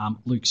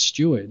 Luke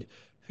Stewart,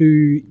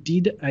 who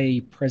did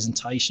a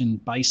presentation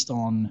based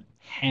on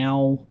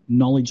how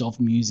knowledge of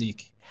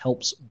music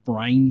helps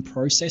brain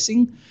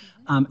processing.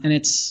 And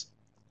it's,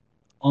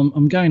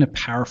 I'm going to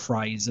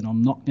paraphrase, and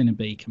I'm not going to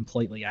be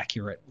completely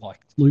accurate like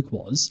Luke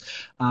was,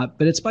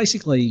 but it's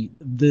basically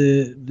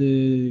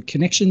the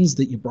connections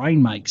that your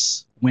brain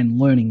makes when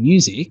learning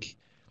music.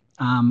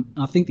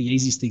 I think the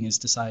easiest thing is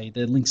to say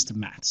they're links to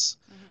maths.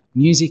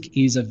 Music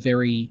is a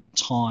very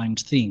timed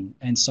thing,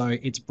 and so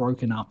it's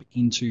broken up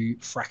into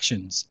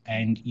fractions,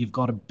 and you've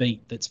got a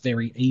beat that's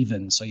very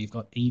even, so you've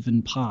got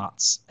even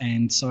parts,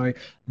 and so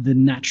the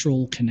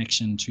natural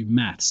connection to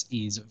maths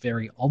is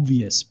very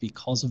obvious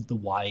because of the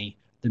way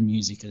the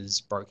music is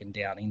broken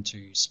down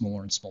into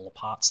smaller and smaller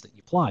parts that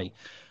you play.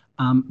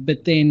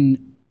 But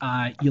then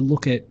you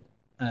look at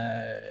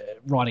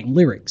writing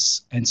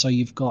lyrics, and so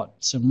you've got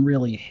some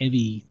really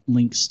heavy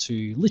links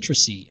to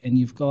literacy, and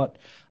you've got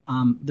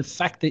the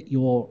fact that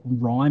you're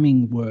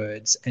rhyming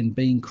words and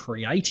being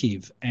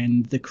creative,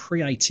 and the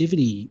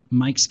creativity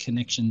makes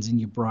connections in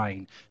your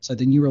brain. So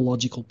the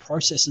neurological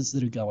processes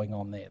that are going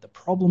on there, the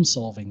problem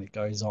solving that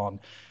goes on,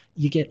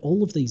 you get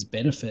all of these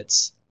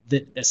benefits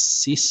that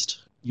assist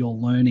your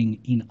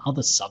learning in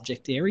other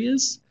subject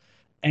areas.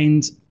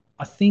 And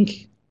I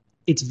think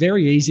it's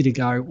very easy to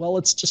go, well,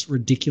 it's just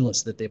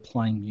ridiculous that they're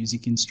playing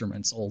music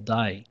instruments all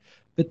day.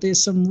 But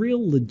there's some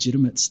real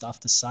legitimate stuff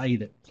to say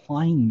that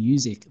playing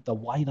music the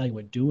way they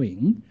were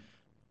doing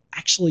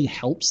actually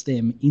helps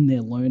them in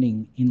their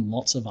learning in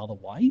lots of other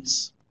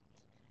ways.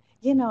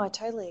 Yeah, no, I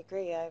totally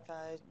agree. I've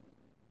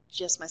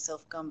just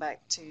myself gone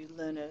back to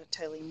learn a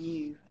totally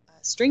new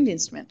stringed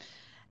instrument,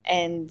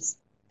 and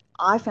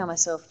I found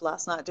myself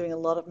last night doing a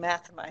lot of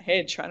math in my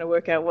head, trying to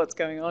work out what's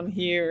going on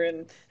here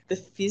and the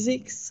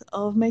physics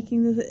of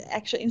making the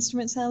actual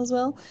instrument sound as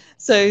well.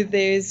 So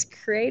there's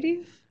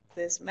creative,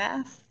 there's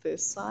math,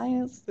 there's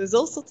science, there's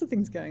all sorts of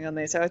things going on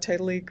there. So I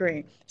totally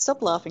agree.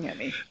 Stop laughing at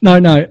me.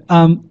 No.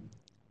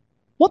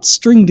 What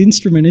stringed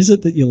instrument is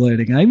it that you're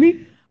learning,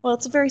 Amy? Well,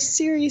 it's a very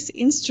serious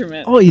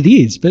instrument. Oh, it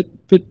is, but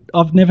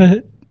I've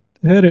never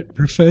heard it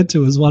referred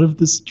to as one of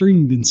the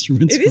stringed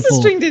instruments It is before.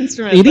 a stringed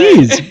instrument. It though.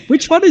 is.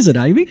 Which one is it,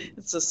 Amy?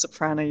 It's a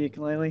soprano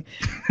ukulele.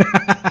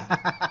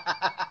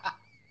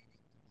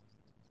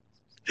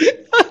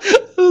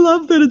 I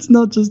love that it's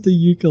not just a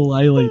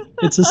ukulele.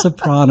 It's a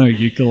soprano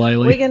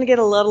ukulele. We're going to get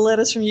a lot of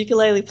letters from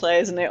ukulele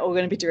players, and they're all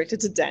going to be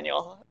directed to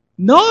Daniel.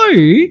 No,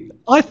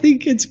 I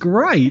think it's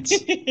great.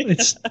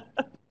 It's.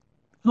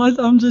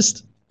 I'm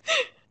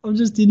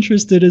just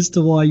interested as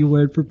to why you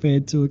weren't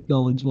prepared to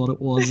acknowledge what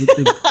it was at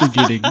the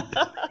beginning.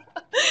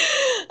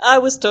 I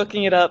was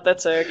talking it up.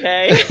 That's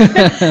okay.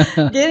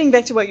 Getting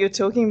back to what you're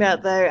talking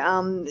about,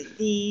 though,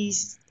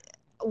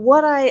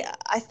 what I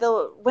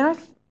thought when I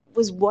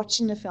was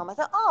watching the film, I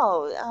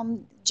thought,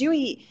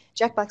 Dewey,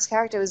 Jack Buck's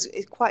character, is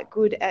quite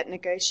good at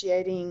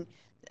negotiating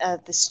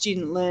the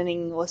student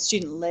learning or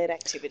student-led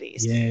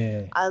activities.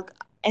 Yeah.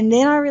 And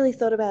then I really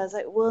thought about it. I was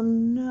like, well,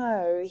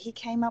 no, he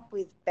came up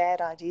with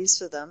bad ideas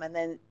for them, and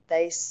then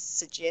they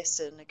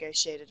suggested and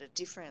negotiated a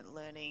different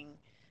learning.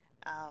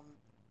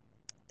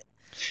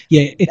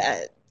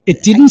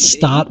 It didn't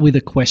start with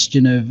a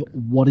question of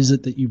what is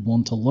it that you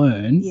want to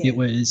learn. Yeah. It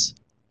was,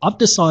 I've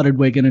decided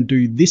we're going to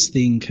do this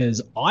thing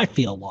because I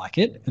feel like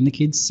it. And the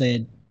kids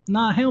said,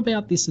 nah, how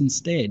about this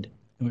instead?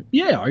 I went,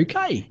 yeah,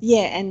 okay.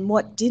 Yeah, and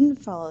what didn't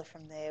follow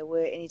from there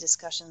were any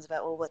discussions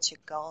about, well, what's your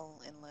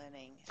goal in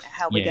learning?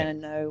 How we're going to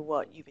know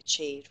what you've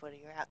achieved? What are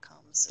your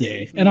outcomes?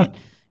 Yeah, and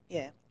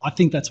Yeah. I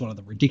think that's one of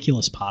the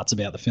ridiculous parts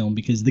about the film,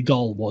 because the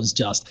goal was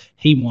just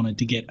he wanted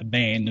to get a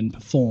band and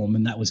perform,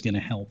 and that was going to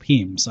help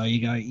him. So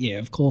you go, yeah,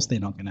 of course they're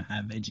not going to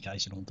have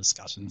educational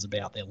discussions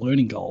about their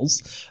learning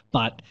goals.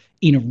 But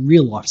in a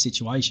real life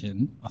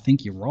situation, I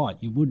think you're right.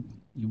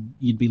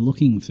 You'd be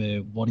looking for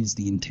what is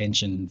the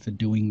intention for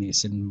doing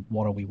this and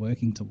what are we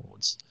working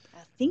towards.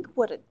 I think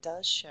what it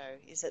does show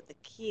is that the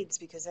kids,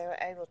 because they were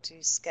able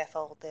to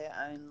scaffold their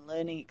own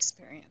learning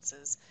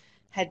experiences,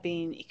 had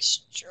been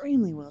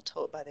extremely well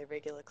taught by their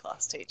regular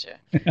class teacher.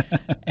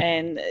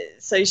 And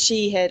so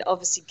she had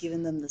obviously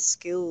given them the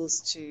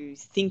skills to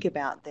think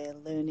about their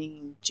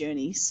learning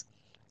journeys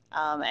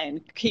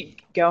and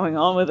keep going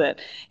on with it.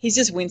 He's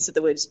just winced at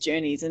the words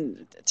journeys,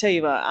 and I tell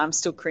you what, I'm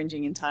still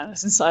cringing in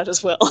Timeless Inside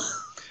as well.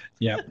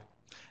 Yeah.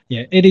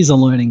 Yeah, it is a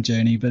learning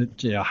journey,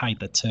 but I hate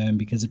the term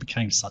because it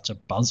became such a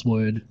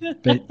buzzword.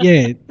 But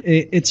yeah,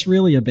 it's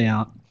really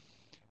about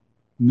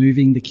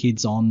moving the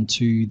kids on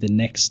to the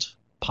next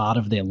part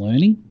of their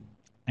learning,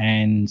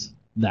 and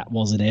that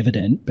wasn't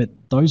evident, but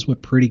those were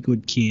pretty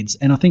good kids.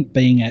 And I think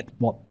being at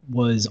what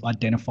was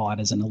identified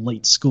as an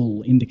elite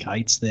school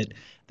indicates that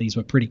these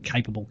were pretty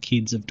capable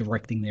kids of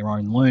directing their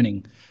own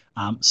learning.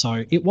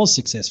 So it was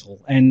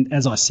successful. And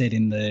as I said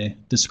in the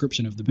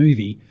description of the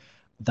movie,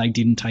 they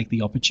didn't take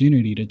the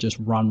opportunity to just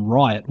run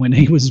riot when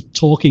he was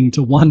talking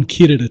to one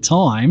kid at a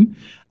time,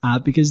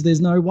 because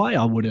there's no way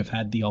I would have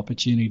had the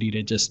opportunity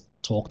to just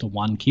talk to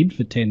one kid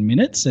for 10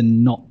 minutes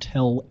and not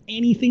tell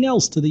anything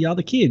else to the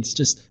other kids.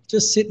 Just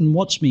sit and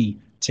watch me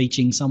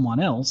teaching someone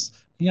else.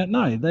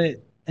 No,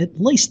 at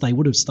least they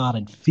would have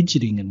started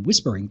fidgeting and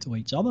whispering to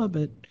each other.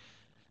 But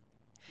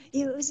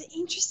yeah, it was an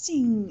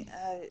interesting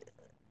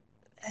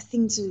a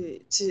thing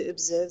to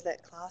observe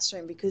that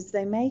classroom, because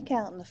they make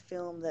out in the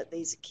film that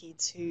these are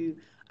kids who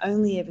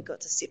only ever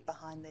got to sit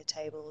behind their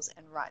tables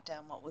and write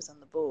down what was on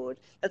the board.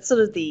 That's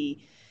sort of the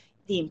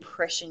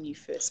impression you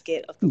first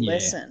get of the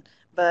lesson.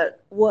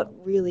 But what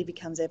really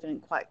becomes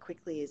evident quite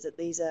quickly is that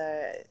these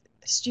are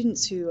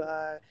students who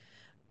are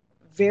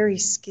very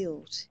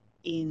skilled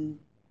in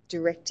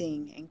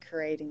directing and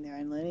creating their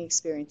own learning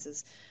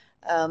experiences,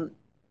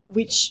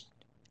 which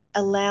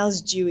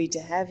allows Dewey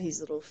to have his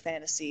little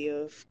fantasy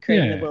of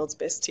creating the world's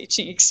best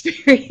teaching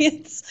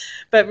experience.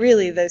 But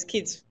really, those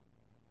kids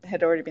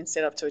had already been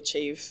set up to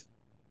achieve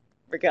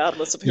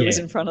regardless of who was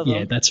in front of them.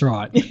 Yeah, that's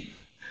right.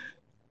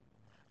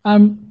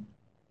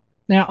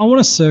 Now, I want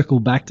to circle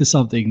back to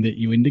something that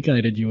you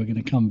indicated you were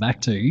going to come back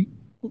to,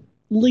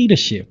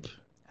 leadership.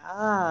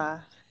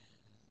 I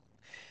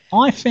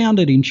found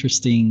it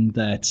interesting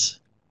that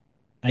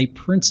a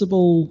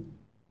principal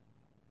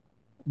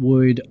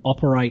would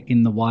operate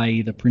in the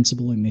way the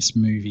principal in this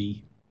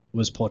movie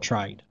was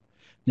portrayed.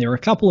 There are a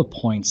couple of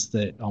points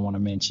that I want to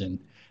mention.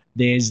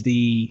 There's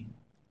the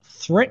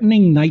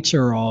threatening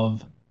nature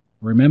of,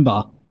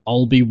 remember,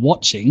 I'll be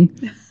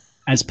watching,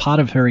 as part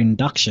of her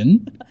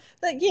induction.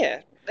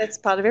 That's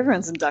part of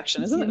everyone's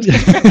induction, isn't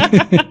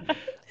it?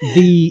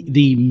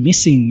 the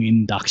missing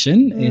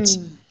induction. It's,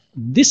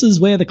 this is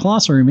where the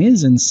classroom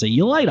is, and see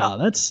you later.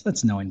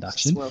 That's no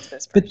induction.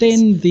 But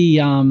then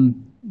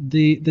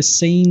the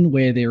scene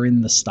where they're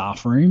in the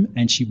staff room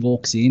and she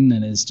walks in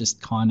and is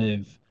just kind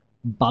of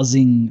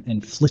buzzing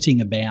and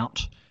flitting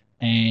about,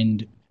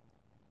 and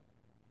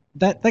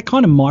that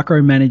kind of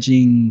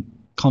micromanaging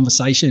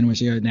conversation where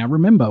she goes, now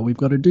remember, we've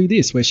got to do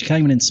this, where she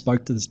came in and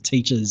spoke to the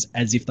teachers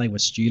as if they were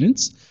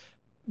students,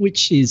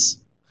 which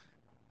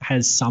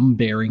has some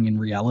bearing in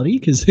reality,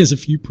 because there's a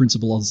few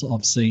principals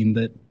I've seen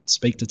that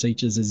speak to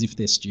teachers as if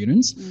they're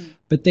students.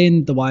 But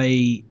then the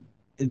way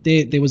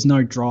there was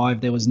no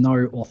drive, there was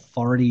no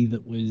authority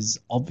that was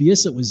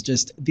obvious. It was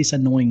just this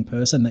annoying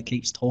person that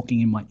keeps talking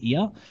in my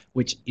ear,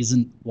 which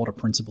isn't what a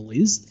principal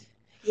is.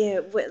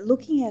 Yeah,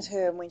 looking at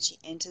her when she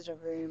entered a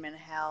room and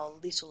how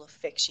little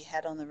effect she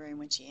had on the room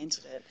when she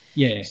entered it.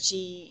 Yeah.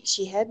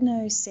 She had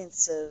no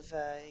sense of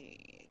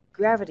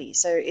gravity.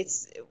 So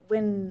it's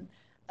when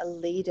a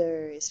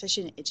leader,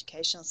 especially in an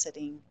educational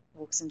setting,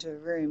 walks into a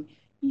room,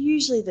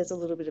 usually there's a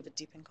little bit of a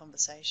dip in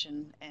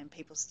conversation and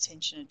people's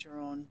attention are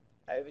drawn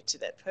over to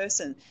that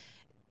person.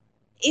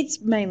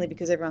 It's mainly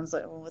because everyone's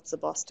like, well, what's the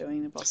boss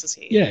doing? The boss is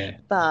here. Yeah.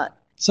 But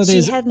so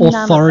there's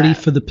authority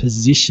for the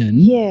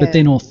position, but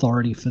then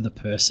authority for the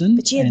person.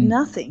 But she had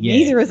nothing. Yeah.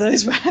 Neither of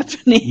those were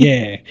happening.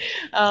 Yeah.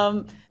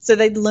 So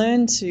they'd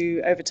learned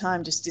to, over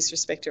time, just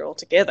disrespect her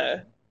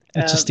altogether.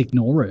 Just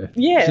ignore her.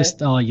 Yeah. Just,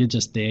 you're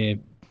just there.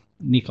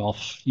 Nick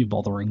off. You're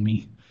bothering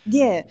me.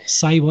 Yeah.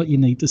 Say what you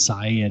need to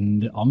say,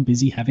 and I'm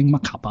busy having my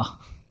cuppa.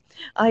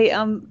 I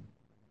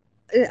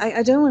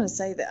don't want to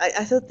say that.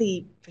 I thought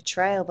the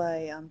portrayal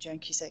by Joan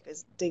Cusack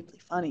was deeply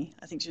funny.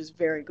 I think she was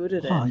very good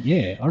at it. Oh,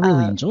 yeah. I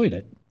really enjoyed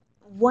it.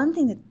 One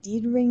thing that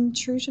did ring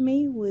true to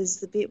me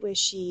was the bit where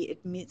she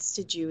admits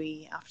to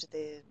Dewey after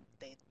their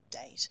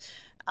date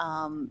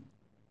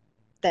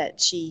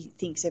that she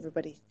thinks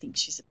everybody thinks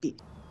she's a bitch.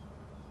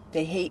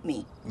 They hate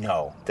me.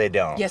 No, they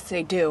don't. Yes,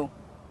 they do.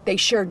 They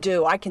sure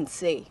do. I can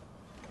see.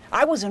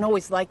 I wasn't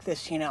always like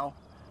this, you know.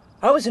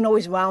 I wasn't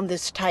always wound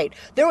this tight.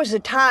 There was a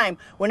time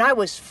when I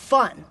was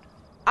fun.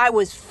 I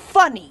was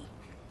funny.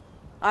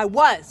 I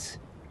was.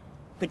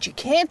 But you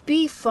can't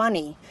be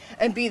funny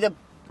and be the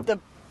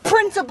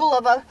principal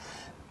of a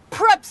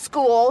prep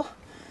school.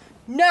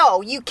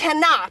 No, you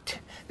cannot.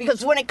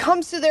 Because when it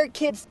comes to their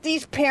kids,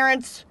 these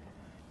parents,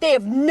 they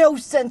have no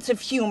sense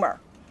of humor.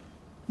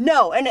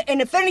 No,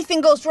 and if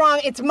anything goes wrong,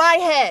 it's my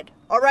head.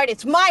 All right,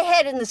 it's my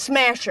head in the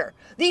smasher.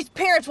 These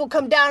parents will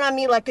come down on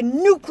me like a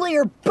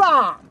nuclear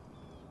bomb.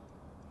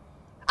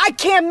 I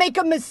can't make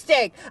a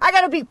mistake. I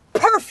gotta be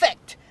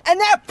perfect.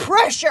 And that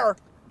pressure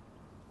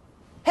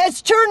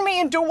has turned me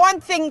into one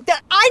thing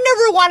that I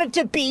never wanted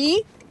to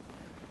be.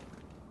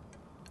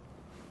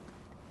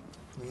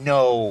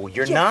 No,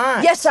 you're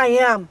not. Yes, I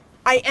am.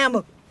 I am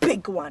a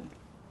big one.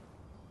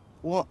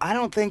 Well, I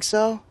don't think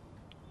so.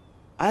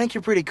 I think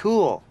you're pretty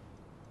cool.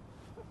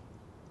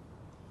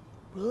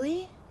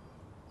 Really?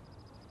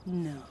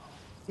 No.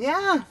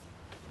 Yeah,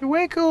 you're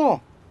way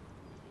cool.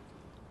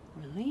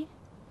 Really?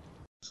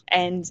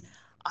 And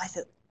I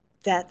thought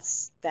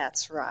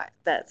that's right.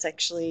 That's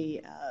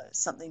actually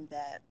something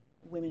that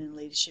women in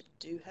leadership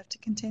do have to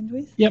contend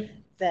with. Yep.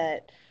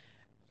 That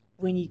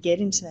when you get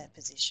into that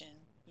position,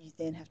 you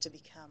then have to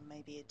become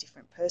maybe a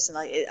different person.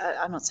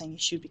 I'm not saying you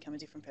should become a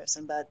different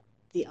person, but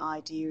the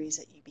idea is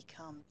that you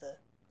become the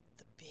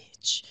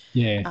bitch.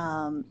 Yeah.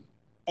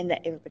 And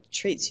that everybody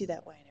treats you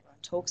that way and everyone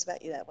talks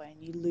about you that way,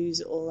 and you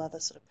lose all other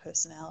sort of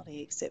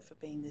personality except for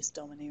being this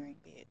domineering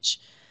bitch.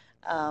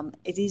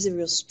 It is a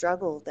real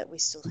struggle that we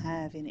still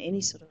have in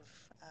any sort of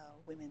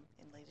women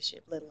in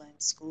leadership, let alone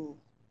school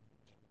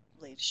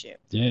leadership.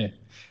 Yeah.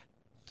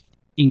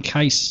 In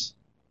case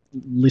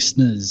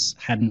listeners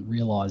hadn't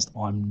realised,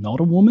 I'm not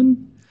a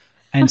woman,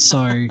 and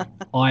so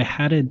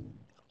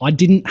I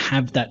didn't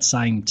have that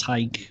same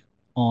take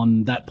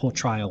on that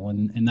portrayal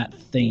and that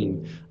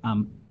theme.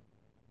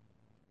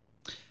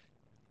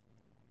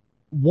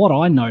 What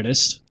I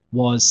noticed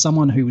was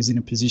someone who was in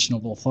a position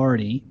of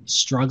authority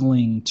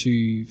struggling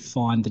to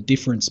find the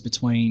difference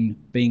between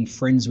being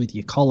friends with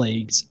your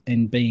colleagues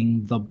and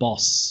being the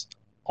boss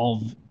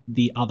of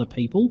the other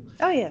people.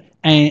 Oh, yeah.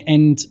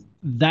 And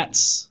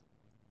that's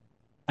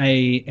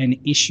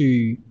an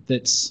issue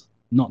that's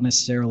not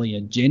necessarily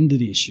a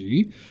gendered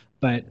issue,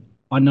 but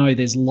I know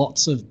there's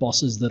lots of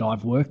bosses that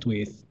I've worked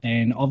with,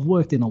 and I've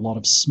worked in a lot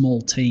of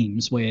small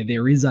teams where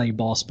there is a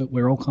boss, but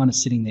we're all kind of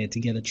sitting there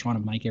together trying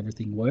to make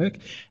everything work.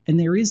 And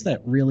there is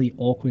that really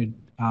awkward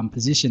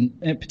position,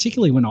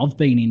 particularly when I've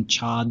been in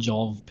charge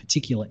of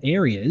particular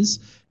areas.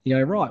 You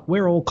go, right,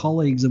 we're all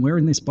colleagues and we're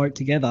in this boat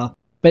together.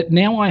 But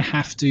now I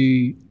have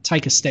to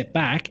take a step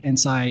back and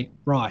say,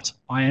 right,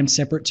 I am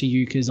separate to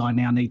you because I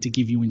now need to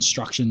give you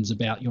instructions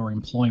about your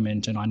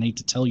employment and I need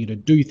to tell you to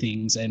do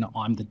things and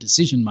I'm the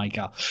decision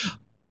maker.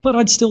 But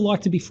I'd still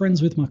like to be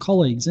friends with my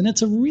colleagues. And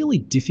it's a really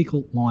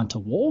difficult line to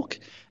walk.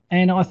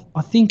 And I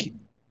think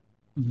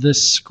the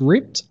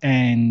script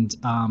and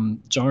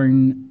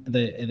Joan,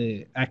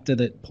 the actor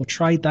that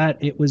portrayed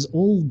that, it was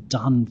all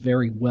done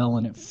very well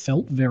and it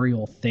felt very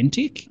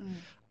authentic.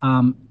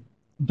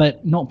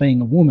 But not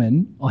being a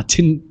woman, I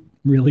didn't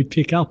really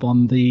pick up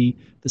on the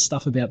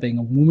stuff about being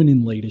a woman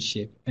in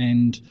leadership.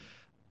 And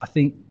I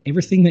think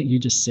everything that you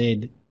just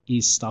said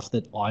is stuff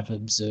that I've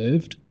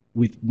observed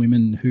with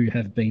women who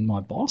have been my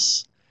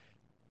boss,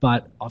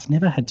 but I've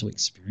never had to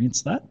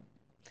experience that.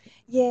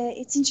 Yeah,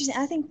 it's interesting.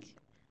 I think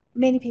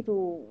many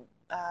people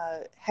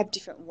have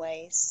different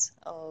ways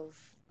of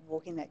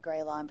walking that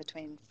grey line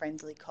between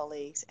friendly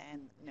colleagues and,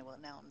 well,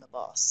 now I'm the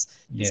boss.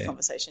 This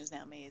conversation is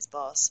now me as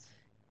boss.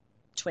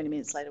 20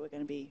 minutes later, we're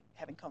going to be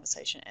having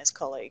conversation as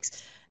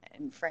colleagues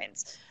and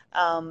friends.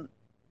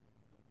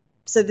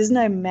 So there's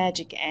no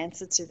magic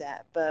answer to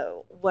that.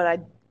 But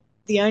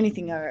the only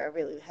thing I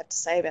really have to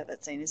say about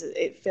that scene is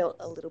it felt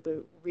a little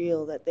bit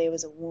real that there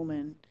was a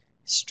woman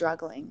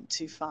struggling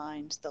to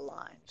find the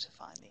line, to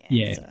find the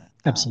answer. Yeah,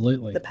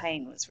 absolutely. The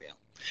pain was real.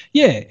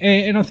 Yeah,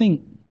 and I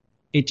think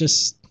it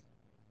just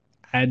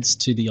adds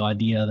to the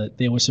idea that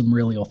there were some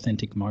really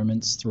authentic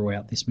moments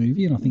throughout this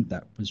movie, and I think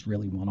that was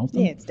really one of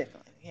them. Yeah, it's definitely,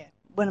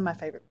 one of my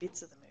favourite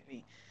bits of the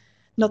movie.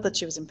 Not that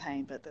she was in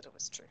pain, but that it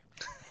was true.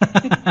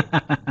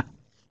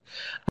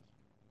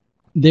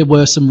 There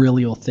were some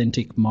really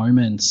authentic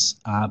moments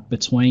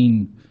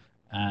between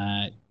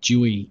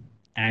Dewey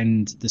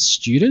and the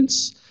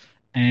students,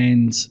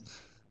 and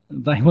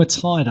they were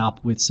tied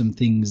up with some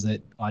things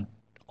that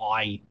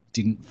I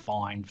didn't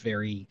find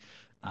very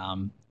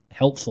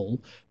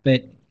helpful,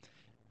 but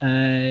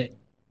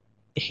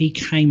he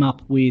came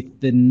up with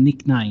the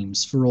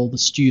nicknames for all the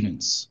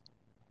students.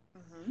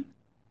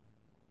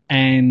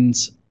 And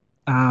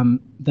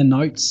the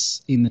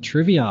notes in the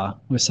trivia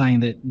were saying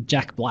that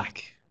Jack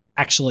Black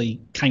actually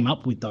came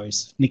up with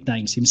those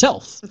nicknames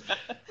himself.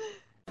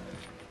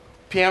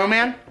 Piano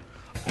Man?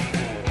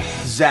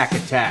 Zack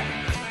Attack.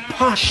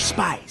 Posh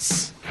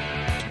Spice.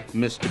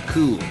 Mr.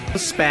 Cool.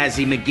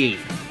 Spazzy McGee.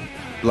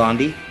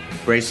 Blondie.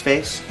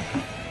 Braceface.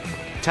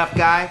 Tough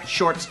Guy.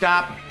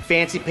 Shortstop.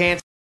 Fancy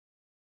Pants.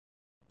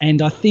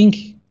 And I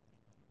think,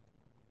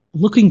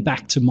 looking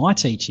back to my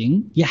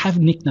teaching, you have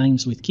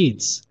nicknames with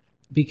kids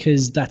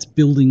because that's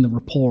building the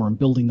rapport and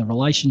building the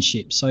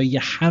relationship. So you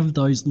have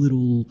those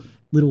little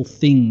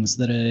things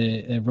that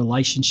are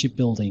relationship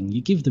building.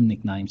 You give them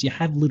nicknames. You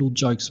have little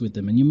jokes with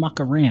them and you muck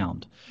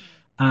around.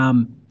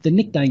 The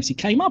nicknames he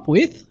came up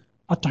with,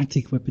 I don't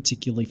think were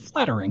particularly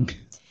flattering.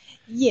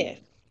 Yeah.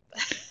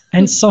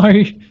 And so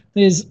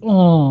there's,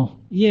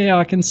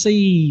 I can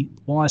see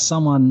why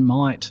someone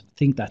might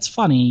think that's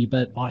funny,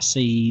 but I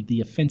see the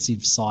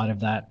offensive side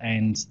of that,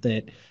 and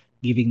that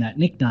giving that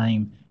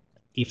nickname,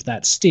 if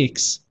that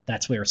sticks,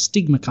 that's where a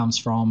stigma comes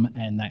from,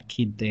 and that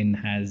kid then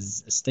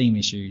has esteem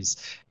issues.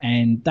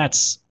 And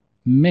that's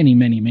many,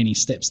 many, many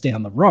steps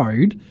down the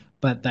road,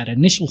 But that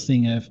initial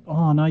thing of,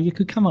 oh no, you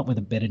could come up with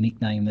a better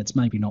nickname that's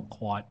maybe not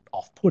quite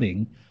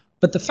off-putting.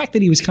 But the fact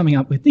that he was coming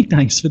up with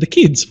nicknames for the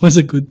kids was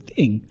a good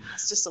thing.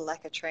 It's just a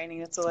lack of training.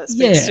 That's all that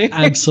speaks to.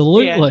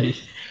 Absolutely.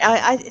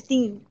 Yeah. I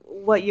think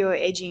what you're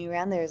edging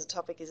around there as a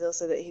topic is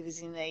also that he was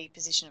in a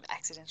position of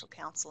accidental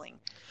counselling.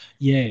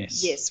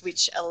 Yes. Yes,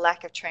 which a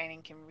lack of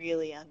training can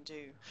really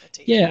undo a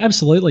teacher. Yeah,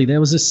 absolutely.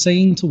 There was a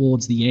scene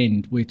towards the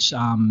end which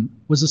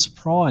was a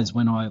surprise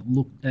when I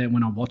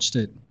watched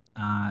it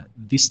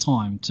this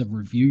time to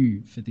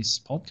review for this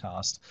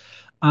podcast,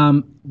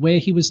 where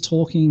he was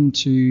talking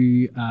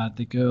to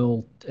the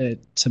girl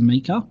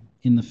Tamika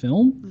in the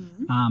film,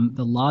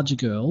 the larger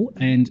girl,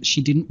 and she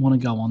didn't want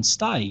to go on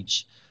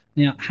stage.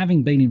 Now,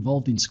 having been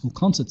involved in school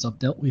concerts, I've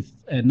dealt with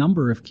a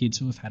number of kids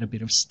who have had a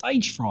bit of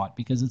stage fright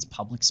because it's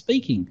public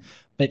speaking.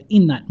 But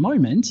in that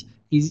moment,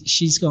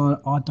 she's going,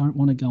 I don't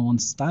want to go on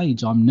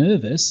stage, I'm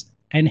nervous.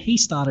 And he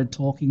started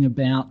talking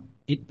about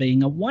it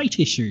being a weight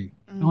issue.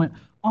 I went,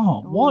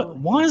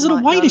 why is it a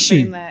weight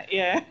issue? That,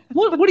 yeah.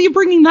 What are you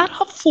bringing that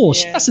up for?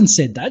 Yeah. She hasn't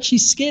said that.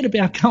 She's scared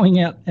about going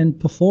out and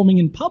performing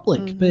in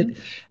public. But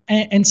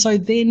and so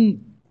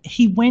then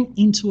he went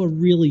into a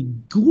really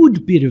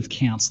good bit of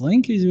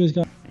counselling because he was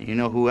going, You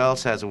know who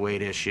else has a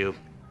weight issue?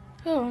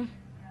 Who?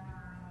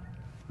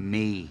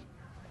 Me.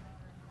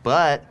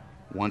 But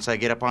once I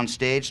get up on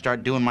stage,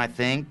 start doing my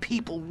thing,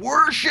 people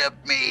worship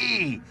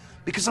me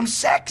because I'm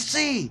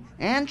sexy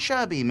and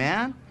chubby,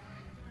 man.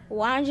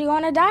 Why aren't you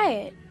on a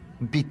diet?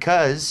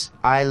 Because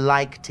I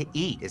like to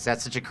eat. Is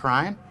that such a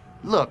crime?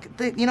 Look,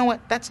 you know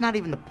what? That's not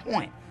even the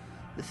point.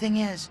 The thing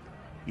is,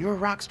 you're a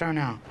rock star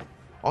now.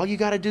 All you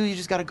gotta do, you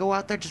just gotta go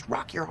out there, just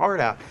rock your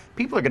heart out.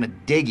 People are gonna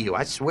dig you,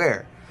 I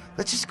swear.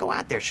 Let's just go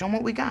out there, show them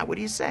what we got. What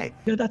do you say?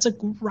 that's a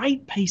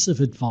great piece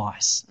of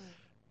advice.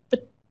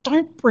 But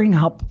don't bring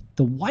up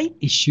the weight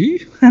issue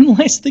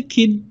unless the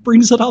kid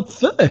brings it up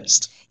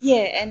first.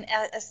 Yeah, and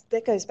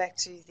that goes back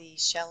to the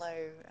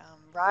shallow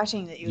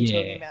writing that you were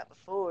talking about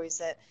before, is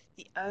that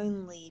the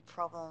only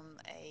problem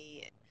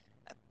a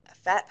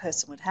fat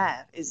person would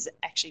have is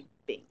actually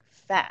being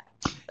fat.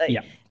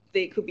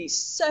 There could be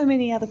so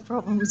many other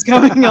problems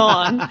going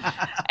on,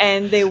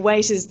 and their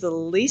weight is the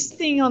least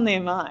thing on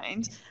their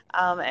mind.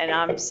 And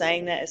I'm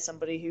saying that as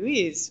somebody who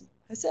is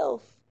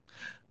herself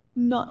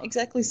not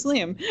exactly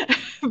slim,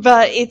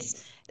 but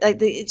it's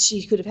like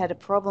she could have had a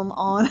problem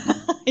on.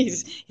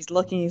 He's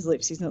locking his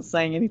lips. He's not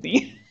saying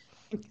anything.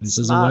 This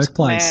is a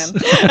workplace.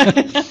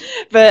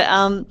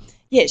 But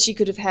yeah, she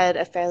could have had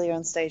a failure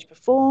on stage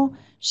before.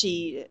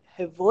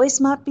 Her voice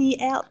might be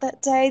out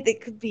that day. There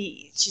could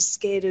be, she's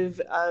scared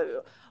of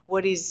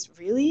what is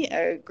really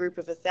a group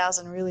of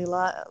 1,000 really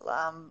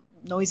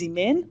noisy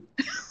men.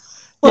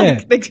 There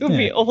could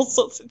be all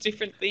sorts of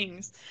different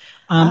things.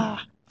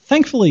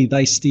 Thankfully,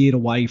 they steered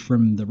away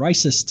from the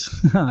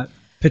racist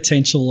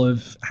potential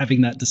of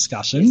having that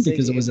discussion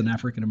because it was an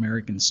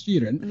African-American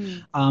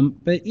student.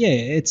 But yeah,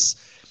 it's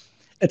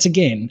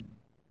again,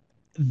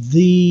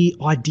 the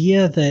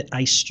idea that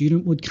a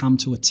student would come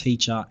to a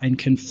teacher and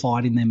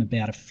confide in them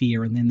about a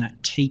fear, and then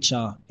that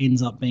teacher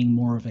ends up being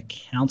more of a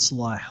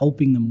counsellor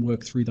helping them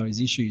work through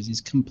those issues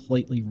is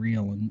completely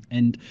real.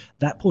 And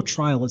that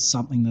portrayal is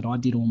something that I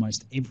did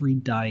almost every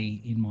day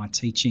in my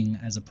teaching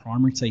as a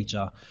primary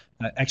teacher,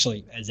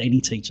 actually as any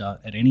teacher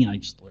at any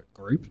age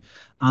group,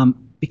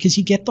 because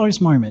you get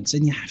those moments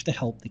and you have to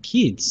help the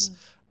kids.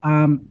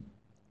 And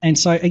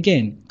so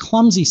again,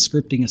 clumsy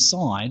scripting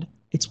aside,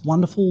 it's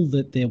wonderful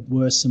that there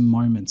were some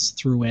moments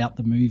throughout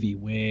the movie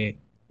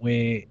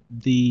where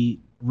the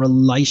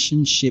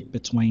relationship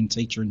between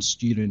teacher and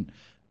student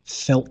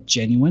felt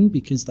genuine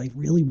because they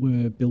really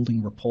were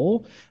building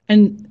rapport.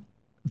 And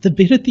the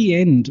bit at the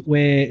end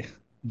where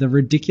the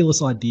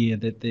ridiculous idea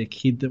that the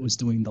kid that was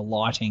doing the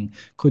lighting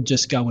could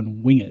just go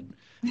and wing it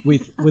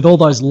with all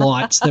those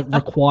lights that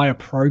require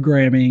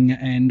programming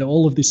and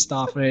all of this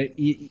stuff.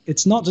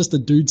 It's not just a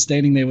dude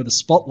standing there with a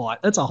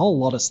spotlight. That's a whole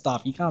lot of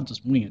stuff. You can't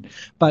just wing it.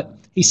 But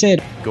he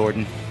said,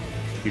 Gordon,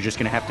 you're just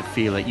going to have to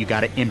feel it. You got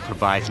to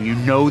improvise. And you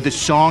know the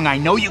song. I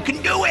know you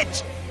can do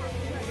it.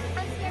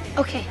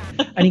 Okay.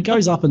 And he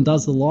goes up and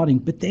does the lighting.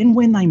 But then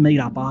when they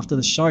meet up after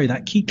the show,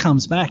 that kid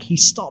comes back. He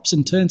stops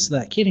and turns to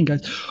that kid and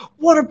goes,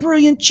 what a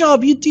brilliant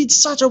job. You did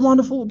such a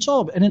wonderful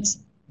job. And it's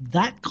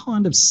that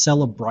kind of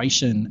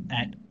celebration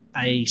at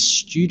a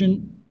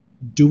student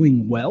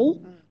doing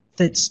well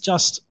that's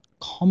just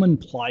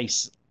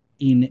commonplace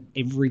in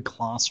every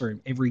classroom,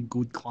 every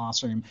good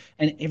classroom,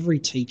 and every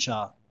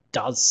teacher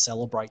does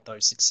celebrate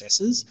those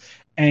successes.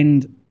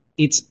 And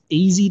it's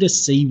easy to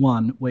see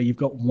one where you've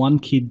got one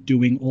kid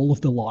doing all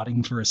of the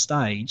lighting for a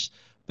stage,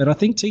 but I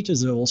think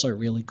teachers are also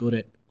really good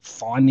at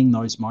finding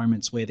those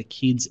moments where the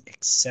kids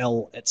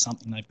excel at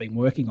something they've been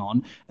working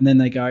on, and then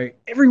they go,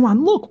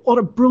 everyone, look what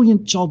a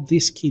brilliant job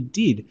this kid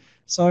did.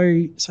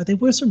 So there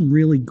were some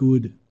really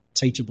good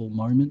teachable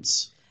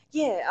moments.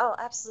 Yeah, oh,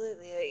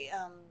 absolutely.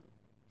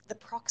 The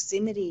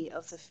proximity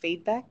of the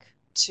feedback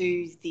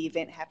to the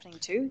event happening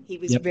too, he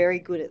was very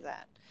good at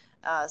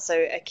that. So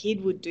a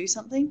kid would do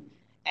something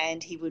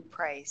and he would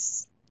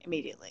praise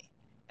immediately.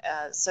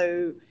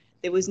 So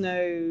there was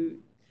no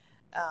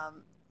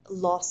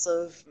loss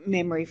of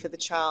memory for the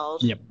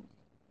child Yep.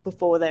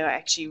 before they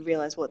actually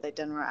realised what they'd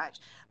done right.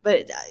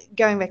 But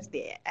going back to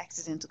the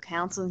accidental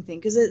counselling thing,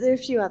 because there are a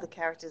few other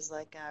characters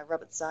like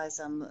Robert Size,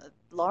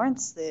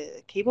 Lawrence,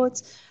 the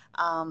keyboards,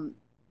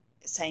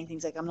 saying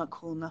things like, I'm not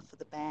cool enough for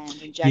the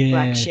band, and Jack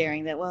Black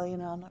sharing that, well,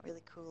 I'm not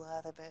really cool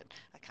either, but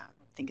I can't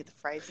think of the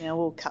phrase now,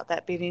 we'll cut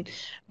that bit in.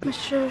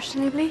 Mr.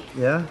 Schneebly?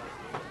 Yeah?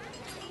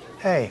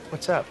 Hey,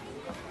 what's up?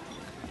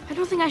 I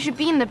don't think I should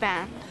be in the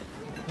band.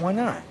 Why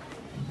not?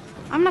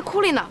 I'm not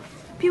cool enough.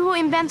 People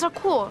in bands are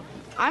cool.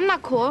 I'm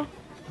not cool.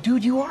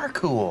 Dude, you are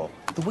cool.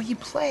 The way you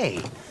play.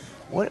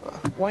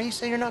 Why you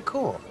say you're not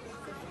cool?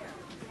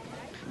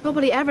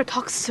 Nobody ever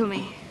talks to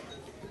me.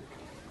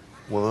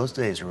 Well, those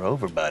days are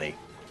over, buddy.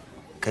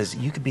 Because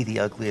you could be the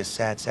ugliest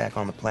sad sack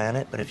on the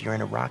planet, but if you're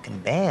in a rockin'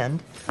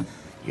 band,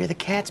 you're the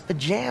cat's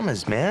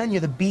pajamas, man.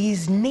 You're the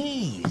bee's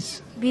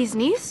knees. Bee's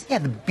knees? Yeah,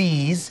 the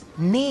bee's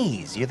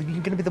knees. You're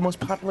gonna be the most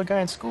popular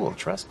guy in school,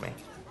 trust me.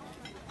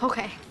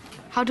 Okay,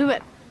 I'll do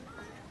it.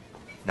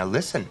 Now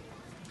listen,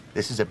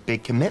 this is a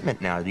big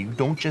commitment now. You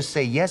don't just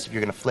say yes if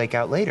you're gonna flake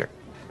out later.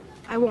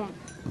 I won't.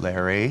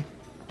 Larry,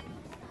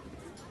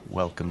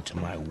 welcome to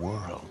my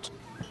world.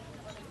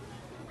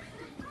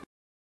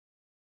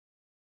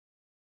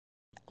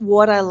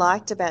 What I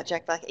liked about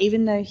Jack Black,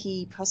 even though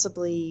he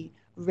possibly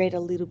read a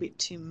little bit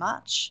too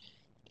much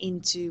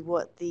into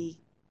what the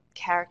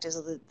characters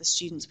or the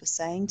students were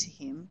saying to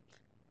him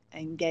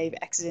and gave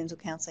accidental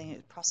counselling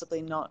that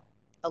possibly not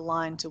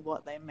aligned to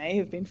what they may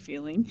have been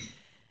feeling,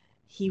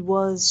 he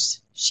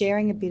was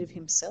sharing a bit of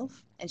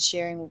himself and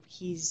sharing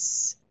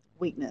his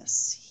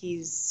weakness,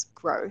 his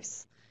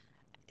growth,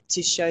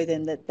 to show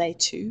them that they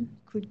too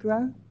could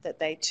grow, that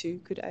they too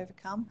could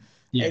overcome.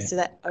 Yeah. So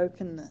that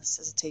openness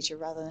as a teacher,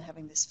 rather than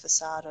having this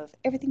facade of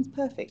everything's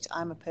perfect,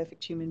 I'm a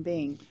perfect human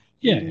being,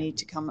 Yeah. you need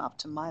to come up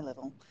to my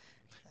level.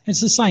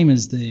 It's the same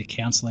as the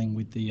counselling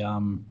with the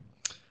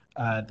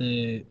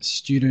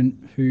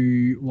student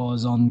who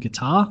was on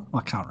guitar.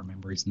 I can't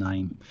remember his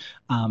name.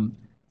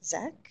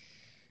 Zach?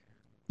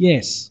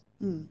 Yes.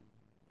 Mm.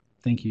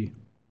 Thank you.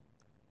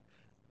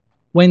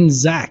 When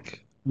Zach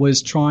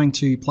was trying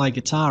to play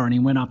guitar and he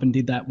went up and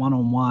did that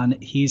one-on-one,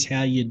 here's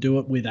how you do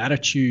it with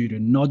attitude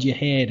and nod your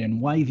head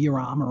and wave your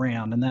arm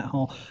around and that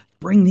whole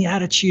bring the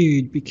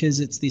attitude,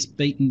 because it's this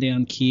beaten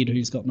down kid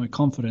who's got no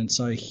confidence.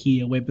 So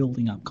here we're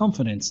building up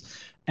confidence.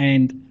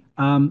 And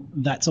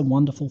that's a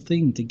wonderful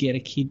thing, to get a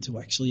kid to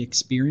actually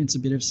experience a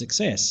bit of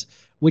success,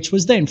 which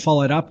was then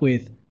followed up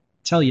with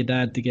tell your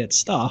dad to get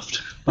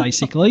stuffed,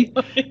 basically.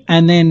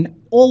 And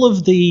then all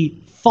of the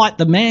fight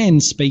the man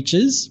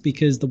speeches,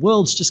 because the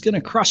world's just going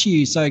to crush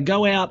you, so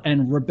go out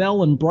and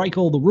rebel and break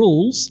all the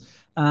rules.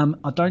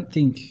 I don't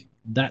think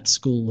that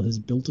school has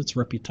built its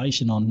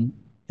reputation on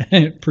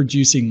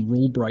producing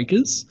rule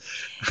breakers.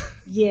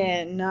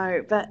 Yeah,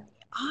 no, but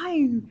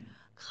I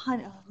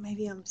kind of,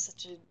 maybe I'm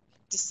such a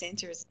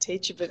dissenter as a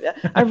teacher, but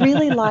I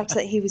really liked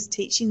that he was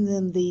teaching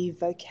them the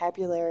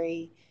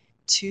vocabulary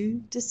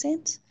to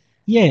dissent.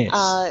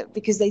 Yes.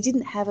 Because they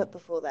didn't have it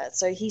before that.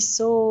 So he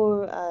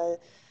saw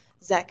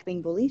Zach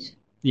being bullied.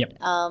 Yep.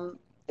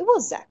 It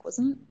was Zach,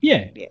 wasn't it?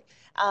 Yeah.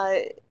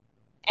 Yeah.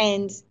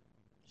 And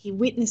he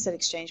witnessed that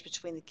exchange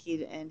between the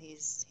kid and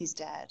his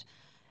dad,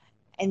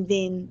 and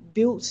then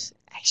built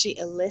actually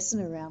a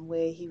lesson around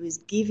where he was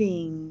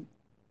giving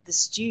the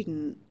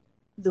student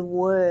the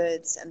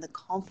words and the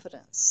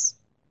confidence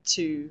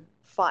to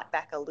fight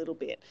back a little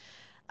bit.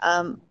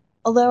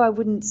 Although I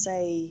wouldn't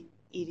say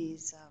it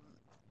is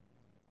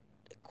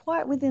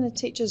quite within a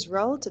teacher's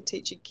role to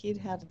teach a kid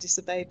how to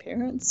disobey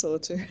parents or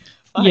to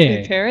fight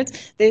their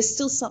parents, there's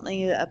still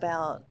something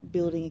about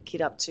building a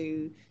kid up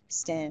to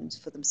stand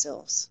for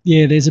themselves.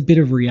 Yeah, there's a bit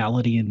of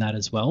reality in that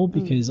as well,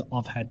 because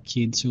I've had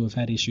kids who have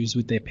had issues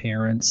with their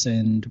parents,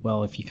 and,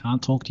 well, if you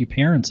can't talk to your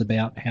parents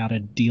about how to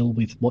deal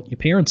with what your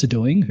parents are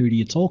doing, who do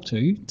you talk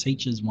to?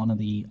 Teacher's one of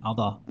the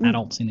other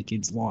adults in a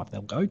kid's life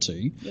they'll go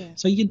to. Yeah.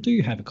 So you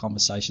do have a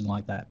conversation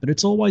like that, but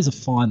it's always a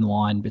fine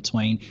line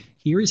between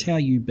here is how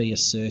you be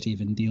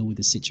assertive and deal with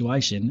the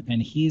situation,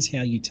 and here's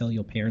how you tell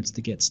your parents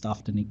to get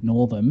stuffed and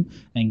ignore them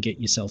and get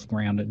yourself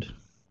grounded.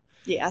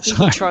 Yeah, I think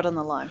you trod on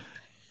the line.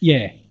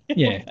 Yeah.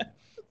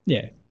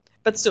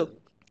 But still,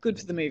 good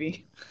for the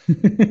movie.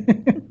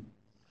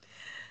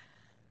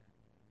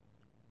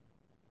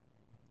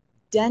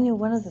 Daniel,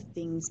 one of the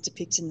things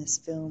depicted in this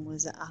film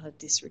was an utter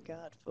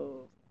disregard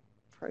for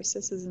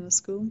processes in a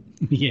school.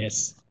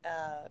 Yes.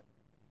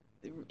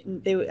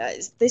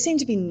 There seemed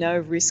to be no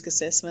risk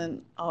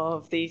assessment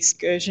of the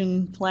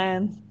excursion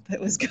plan that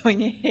was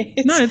going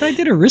ahead. No, they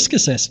did a risk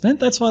assessment.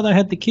 That's why they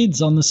had the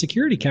kids on the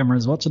security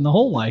cameras watching the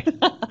hallway.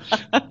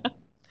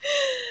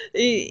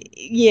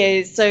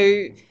 Yeah,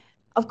 so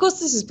of course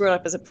this is brought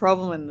up as a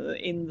problem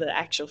in the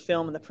actual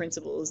film, and the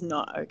principal is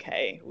not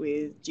okay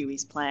with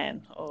Dewey's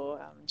plan or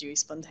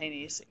Dewey's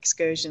spontaneous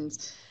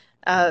excursions.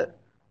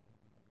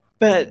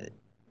 But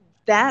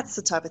that's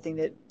the type of thing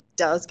that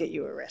does get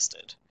you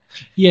arrested.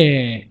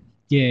 Yeah.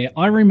 Yeah,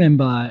 I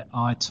remember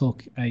I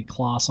took a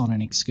class on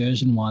an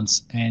excursion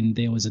once, and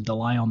there was a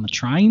delay on the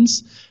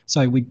trains.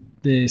 So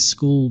the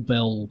school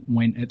bell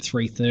went at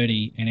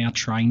 3:30, and our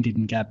train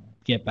didn't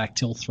get back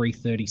till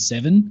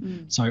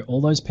 3:37. So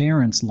all those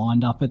parents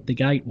lined up at the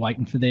gate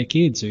waiting for their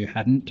kids who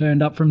hadn't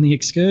turned up from the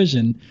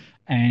excursion.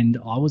 And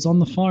I was on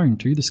the phone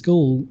to the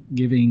school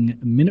giving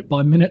minute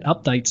by minute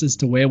updates as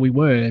to where we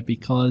were,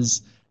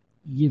 because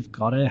you've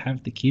got to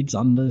have the kids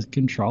under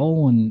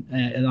control and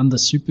under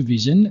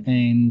supervision,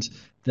 and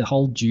the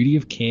whole duty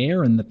of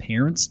care, and the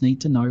parents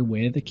need to know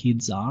where the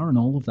kids are and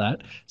all of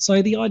that.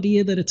 So the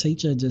idea that a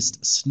teacher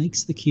just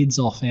sneaks the kids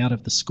off out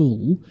of the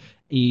school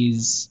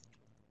is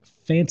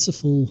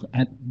fanciful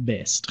at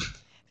best.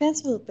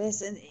 Fanciful at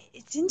best, and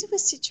it's into a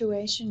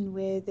situation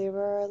where there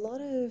are a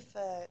lot of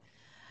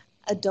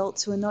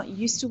adults who are not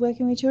used to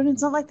working with children.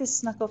 It's not like they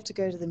snuck off to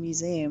go to the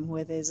museum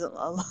where there's a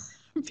lot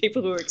of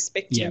people who are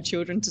expecting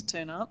children to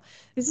turn up.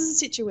 This is a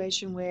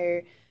situation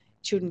where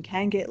children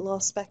can get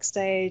lost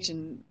backstage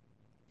and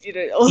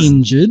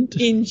Injured.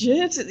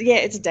 Yeah,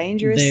 it's a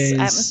dangerous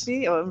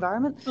atmosphere or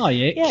environment. Oh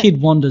yeah,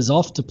 kid wanders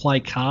off to play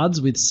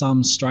cards with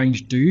some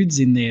strange dudes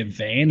in their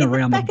van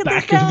around the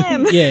back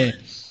of the yeah.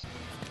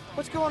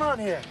 What's going on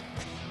here?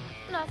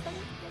 Nothing.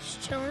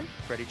 Just chilling.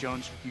 Freddie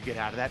Jones, you get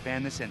out of that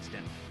van this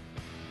instant.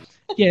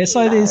 Yeah,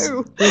 so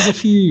there's a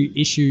few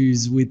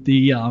issues with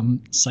the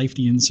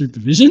safety and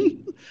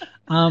supervision,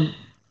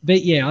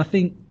 but yeah, I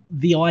think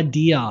the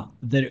idea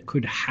that it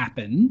could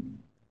happen,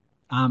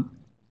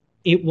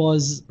 it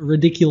was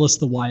ridiculous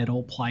the way it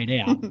all played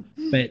out,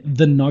 but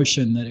the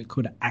notion that it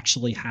could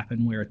actually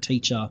happen where a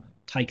teacher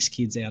takes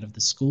kids out of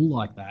the school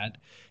like that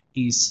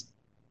is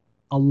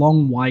a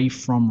long way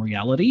from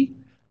reality.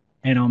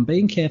 And I'm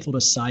being careful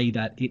to say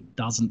that it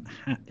doesn't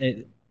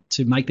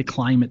to make the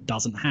claim it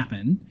doesn't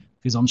happen,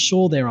 because I'm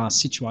sure there are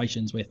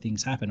situations where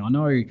things happen. I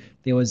know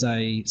there was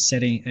a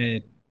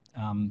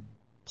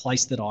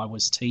place that I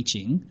was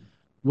teaching.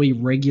 We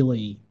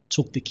regularly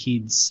took the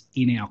kids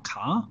in our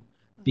car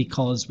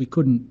because we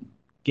couldn't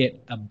get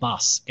a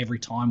bus every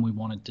time we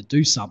wanted to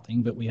do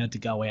something, but we had to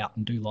go out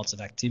and do lots of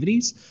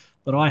activities.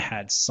 But I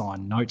had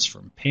signed notes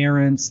from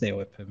parents, there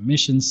were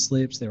permission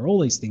slips, there are all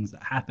these things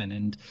that happen.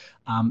 And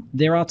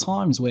there are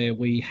times where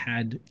we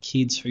had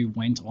kids who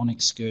went on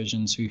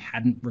excursions who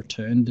hadn't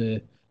returned a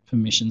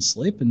permission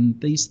slip, and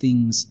these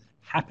things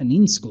happen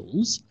in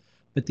schools.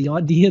 But the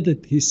idea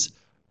that this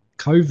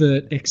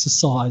covert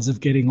exercise of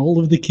getting all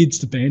of the kids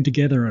to band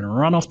together and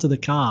run off to the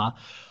car,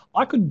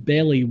 I could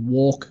barely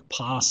walk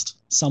past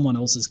someone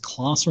else's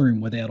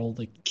classroom without all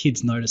the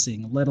kids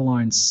noticing, let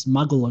alone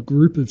smuggle a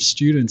group of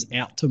students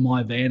out to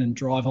my van and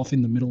drive off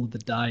in the middle of the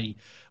day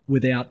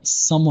without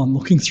someone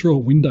looking through a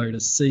window to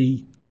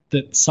see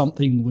that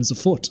something was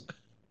afoot.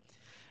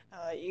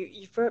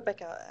 You brought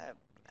back a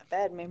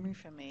bad memory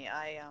for me.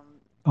 I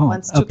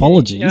once took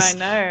apologies. I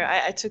know.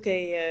 I took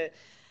a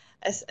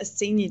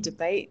senior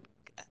debate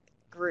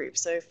group,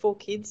 so 4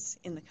 kids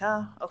in the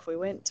car. Off we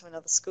went to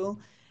another school,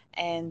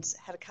 and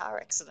had a car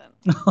accident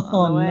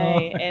on the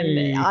way. No.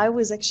 And I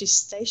was actually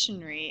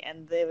stationary,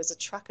 and there was a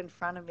truck in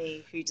front of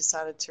me who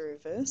decided to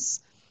reverse.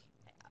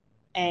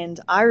 And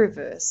I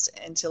reversed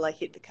until I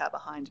hit the car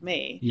behind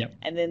me. Yep.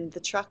 And then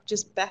the truck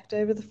just backed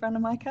over the front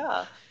of my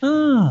car.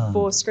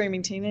 4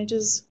 screaming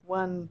teenagers,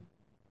 1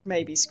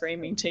 maybe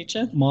screaming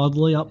teacher.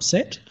 Mildly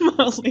upset.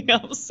 Mildly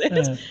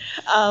upset.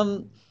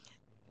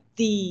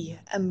 The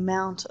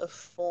amount of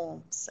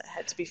forms that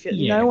had to be filled.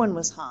 No one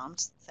was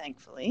harmed,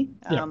 thankfully.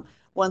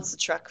 Once the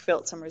truck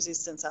felt some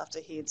resistance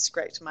after he had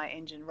scraped my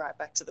engine right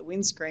back to the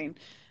windscreen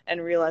and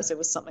realised there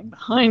was something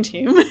behind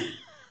him.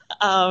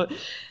 But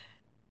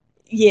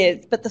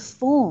the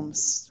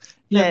forms.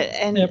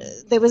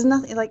 There was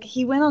nothing, like,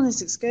 he went on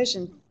this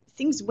excursion,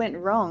 things went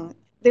wrong.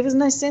 There was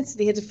no sense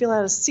that he had to fill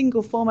out a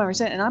single form I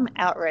returned, and I'm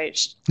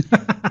outraged.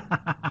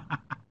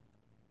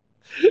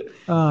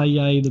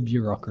 Yay, the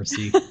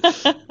bureaucracy.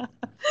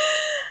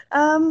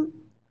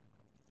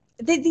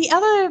 The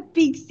other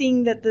big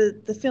thing that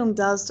the film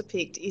does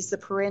depict is the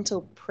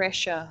parental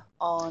pressure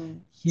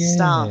on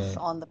staff,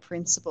 on the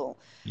principal.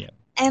 Yeah.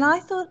 And I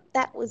thought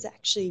that was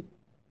actually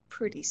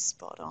pretty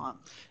spot on.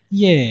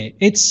 Yeah,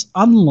 it's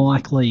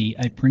unlikely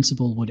a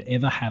principal would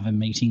ever have a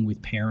meeting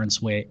with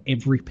parents where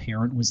every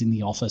parent was in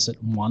the office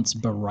at once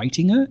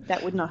berating her.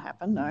 That would not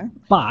happen, no.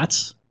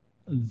 But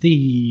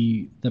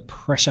the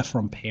pressure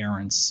from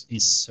parents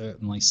is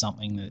certainly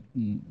something that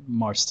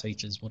most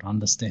teachers would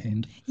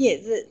understand. Yeah,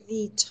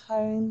 the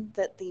tone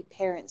that the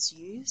parents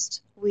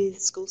used with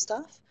school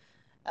staff,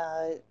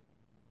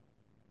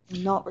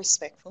 not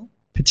respectful.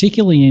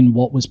 Particularly in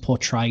what was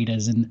portrayed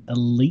as an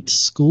elite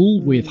school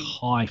with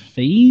high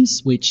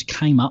fees, which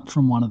came up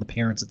from one of the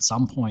parents at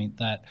some point,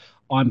 that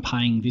I'm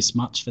paying this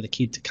much for the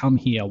kid to come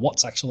here.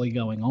 What's actually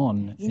going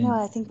on? You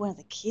know, I think one of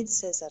the kids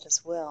says that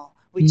as well,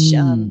 which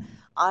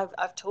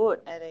I've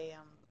taught at a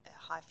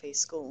high fee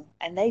school,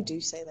 and they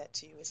do say that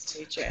to you as a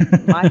teacher.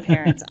 My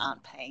parents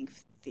aren't paying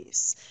for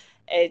this.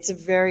 It's a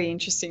very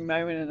interesting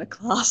moment in a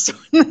class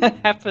when that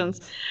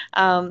happens.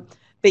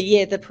 But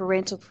yeah, the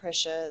parental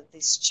pressure, the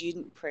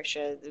student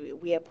pressure,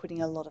 we are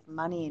putting a lot of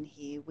money in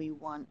here. We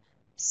want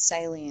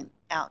salient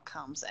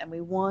outcomes, and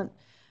we want.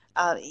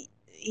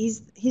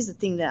 Here's the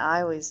thing that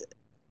I always.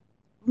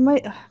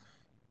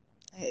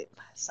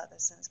 Start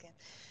that sentence again.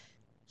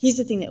 Here's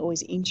the thing that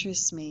always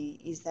interests me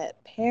is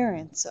that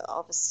parents are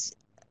obviously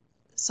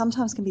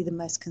sometimes can be the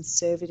most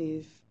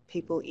conservative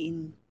people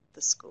in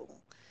the school.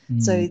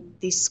 So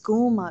the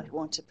school might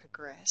want to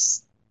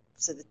progress.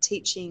 So the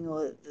teaching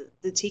or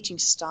the teaching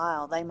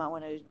style, they might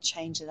want to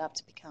change it up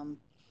to become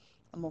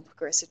a more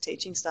progressive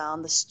teaching style,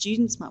 and the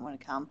students might want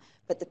to come,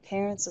 but the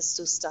parents are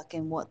still stuck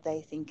in what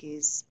they think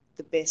is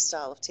the best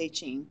style of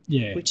teaching,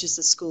 which is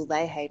the school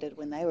they hated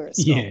when they were at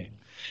school. Yeah.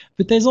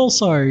 But there's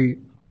also,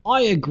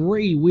 I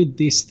agree with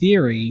this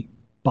theory,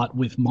 but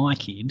with my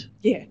kid,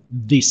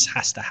 this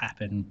has to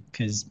happen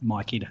because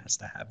my kid has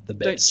to have the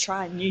best. Don't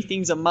try new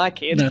things on my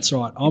kid. That's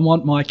right. I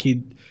want my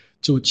kid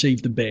to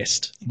achieve the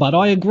best. But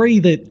I agree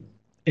that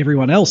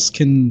everyone else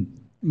can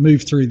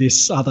move through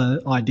this other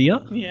idea,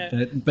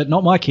 but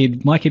not my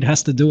kid. My kid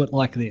has to do it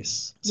like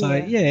this. So,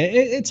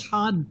 it's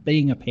hard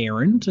being a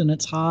parent and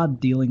it's hard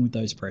dealing with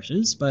those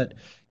pressures. But,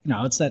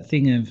 it's that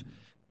thing of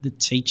the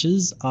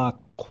teachers are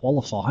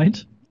qualified,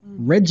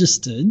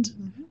 registered,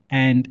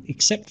 and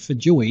except for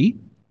Dewey,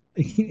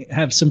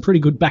 have some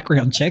pretty good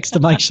background checks to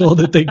make sure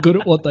that they're good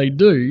at what they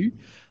do.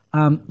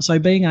 So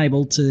being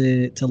able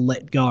to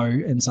let go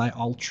and say,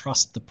 I'll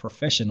trust the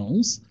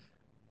professionals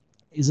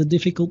is a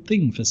difficult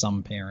thing for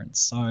some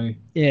parents. So,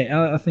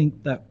 I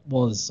think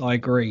I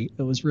agree.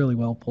 It was really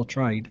well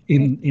portrayed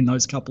in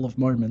those couple of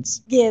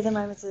moments. Yeah, the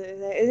moments are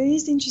there. It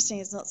is interesting.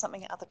 It's not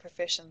something other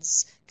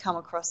professions come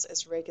across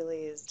as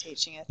regularly as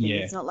teaching. I think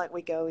it's not like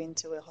we go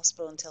into a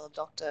hospital and tell a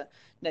doctor,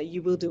 no,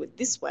 you will do it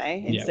this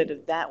way instead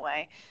of that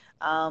way.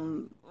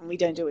 We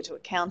don't do it to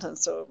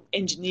accountants or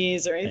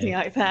engineers or anything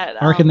like that.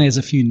 I reckon there's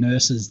a few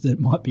nurses that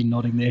might be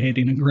nodding their head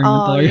in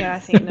agreement, though. Yeah, I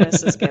think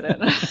nurses get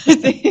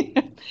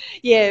it.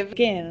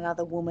 Again,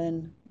 another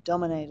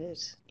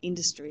woman-dominated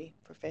industry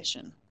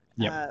profession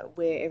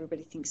where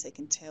everybody thinks they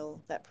can tell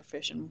that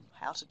profession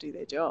how to do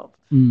their job.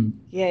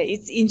 Yeah,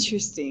 it's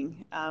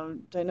interesting.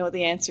 Don't know what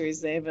the answer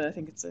is there, but I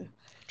think it's a...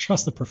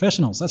 Trust the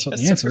professionals. That's what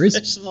the answer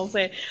is.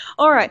 There.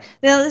 All right.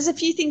 Now, there's a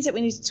few things that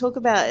we need to talk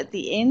about at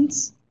the end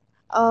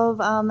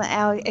of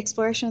our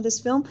exploration of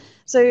this film.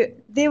 So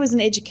there was an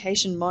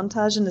education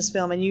montage in this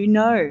film, and you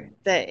know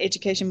that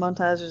education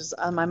montages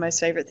are my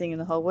most favourite thing in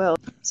the whole world.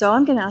 So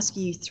I'm going to ask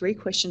you 3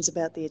 questions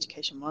about the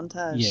education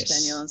montage,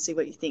 Daniel, and see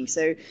what you think.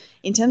 So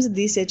in terms of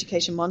this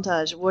education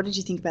montage, what did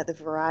you think about the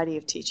variety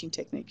of teaching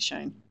techniques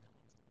shown?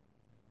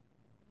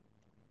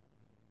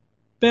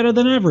 Better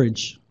than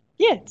average.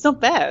 Yeah, it's not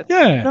bad.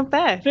 Yeah. Not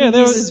bad. Yeah, he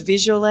uses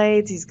visual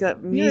aids, he's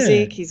got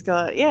music, he's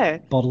got,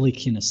 bodily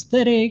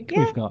kinesthetic,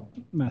 we've got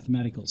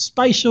mathematical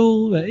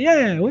spatial.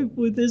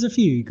 There's a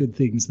few good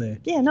things there.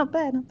 Yeah, not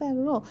bad at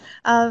all.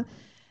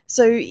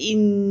 So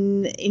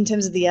in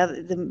terms of the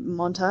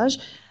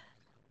montage,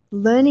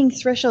 learning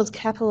thresholds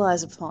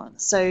capitalized upon.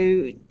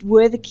 So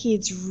were the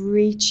kids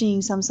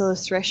reaching some sort of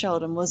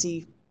threshold, and was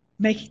he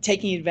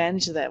taking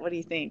advantage of that? What do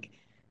you think?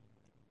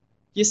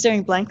 You're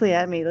staring blankly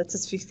at me. Let's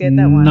just forget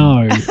that one.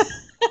 No.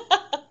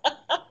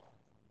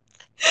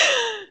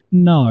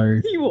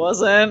 No. He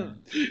wasn't.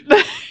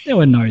 There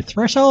were no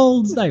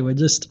thresholds. They were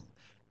just...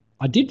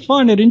 I did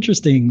find it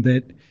interesting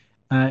that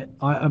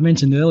I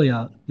mentioned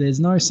earlier, there's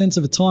no sense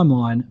of a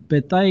timeline,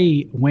 but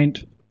they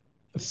went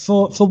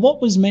for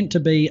what was meant to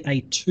be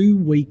a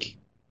 2-week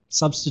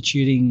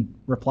substituting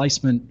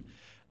replacement.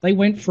 They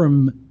went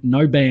from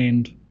no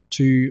band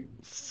to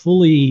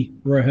fully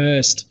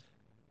rehearsed,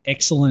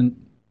 excellent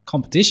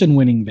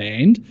competition-winning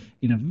band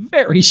in a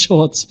very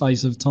short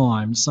space of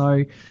time.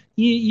 So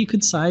you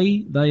could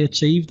say they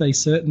achieved a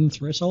certain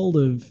threshold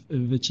of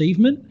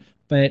achievement,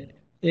 but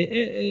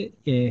it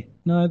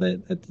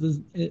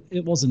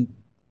wasn't.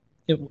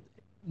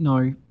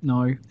 No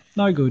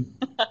good.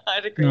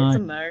 I'd agree. It's a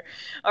no.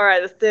 All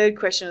right, the third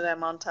question of that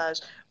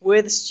montage: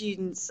 were the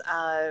students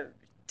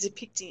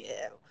depicted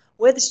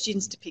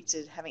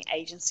having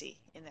agency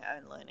in their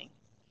own learning?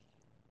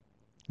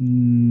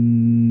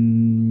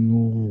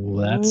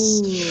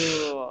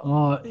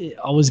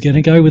 I was going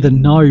to go with a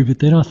no, but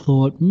then I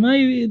thought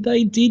maybe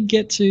they did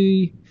get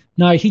to.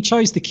 No, he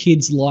chose the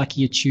kids like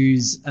kids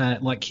choose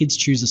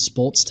a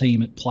sports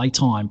team at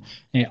playtime.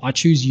 I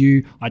choose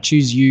you.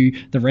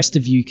 The rest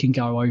of you can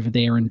go over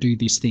there and do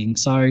this thing.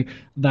 So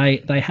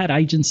they had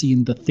agency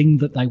in the thing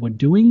that they were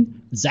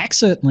doing. Zach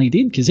certainly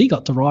did, because he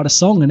got to write a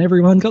song and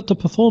everyone got to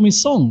perform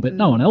his song, but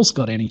no one else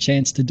got any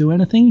chance to do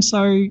anything.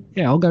 So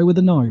yeah, I'll go with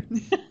a no.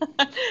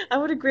 I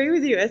would agree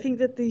with you. I think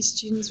that these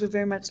students were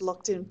very much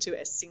locked into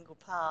a single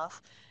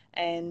path.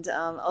 And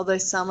although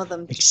some of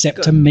them... Except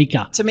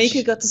Tamika.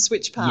 Tamika got to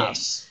switch paths.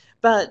 Yes.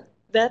 But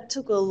that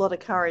took a lot of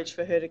courage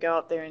for her to go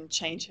up there and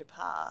change her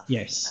path.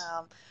 Yes.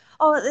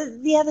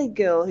 The other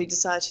girl who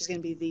decided she's going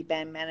to be the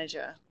band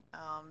manager,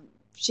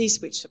 she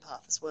switched her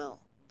path as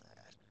well.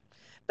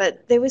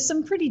 But there were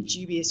some pretty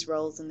dubious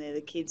roles in there.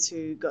 The kids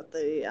who got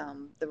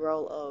the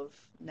role of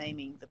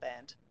naming the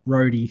band,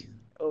 Roadie.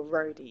 or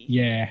roadie,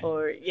 Yeah.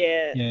 or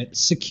Yeah.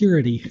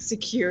 Security.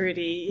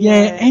 security.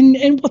 Yeah,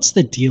 and what's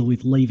the deal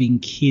with leaving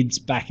kids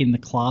back in the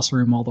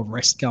classroom while the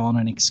rest go on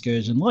an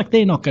excursion? Like,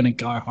 they're not going to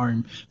go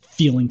home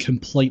feeling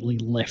completely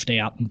left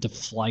out and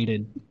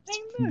deflated. It's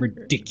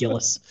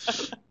ridiculous.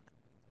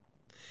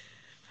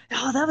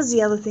 Oh, that was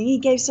the other thing. He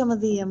gave some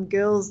of the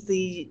girls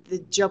the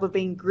job of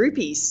being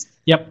groupies.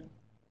 Yep.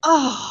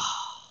 Oh,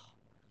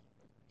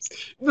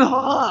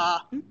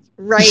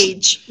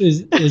 rage.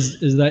 Is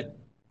that...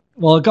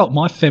 Well, I got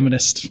my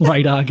feminist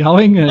radar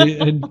going,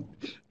 and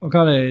I'm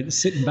kind of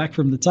sitting back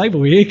from the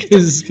table here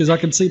because I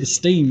can see the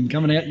steam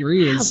coming out your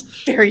ears.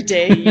 How very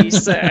dare you,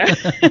 sir.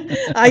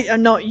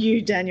 Not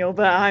you, Daniel,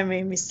 but I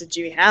mean Mr.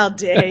 Dewey. How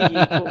dare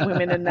you put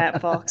women in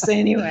that box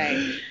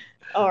anyway?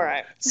 All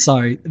right.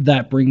 So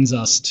that brings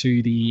us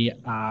to the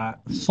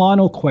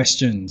final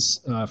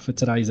questions for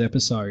today's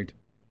episode.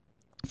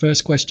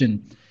 First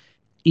question,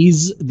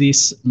 is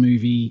this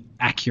movie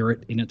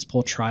accurate in its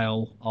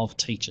portrayal of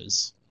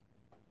teachers?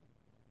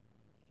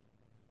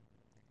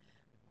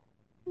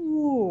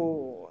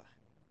 Ooh.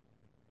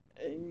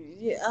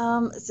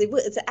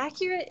 It's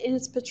accurate in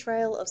its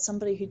portrayal of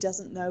somebody who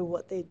doesn't know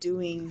what they're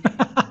doing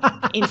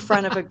in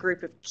front of a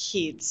group of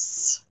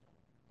kids.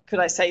 Could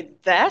I say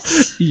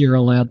that? You're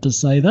allowed to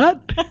say that.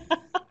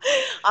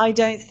 I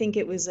don't think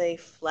it was a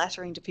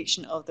flattering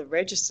depiction of the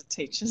registered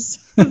teachers.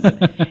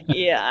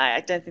 Yeah,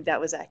 I don't think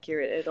that was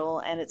accurate at all,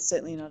 and it's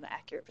certainly not an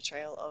accurate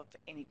portrayal of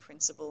any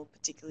principal,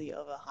 particularly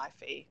of a high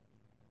fee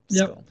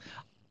school.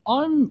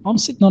 I'm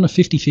sitting on a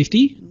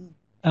 50-50.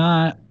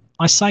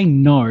 I say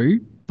no,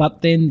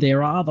 but then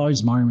there are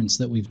those moments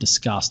that we've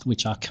discussed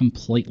which are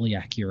completely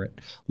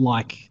accurate,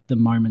 like the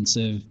moments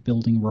of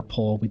building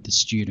rapport with the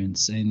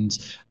students and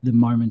the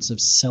moments of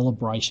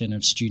celebration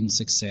of student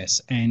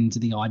success and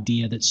the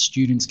idea that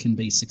students can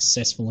be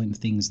successful in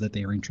things that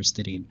they're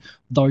interested in.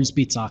 Those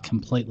bits are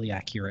completely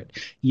accurate.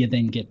 You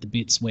then get the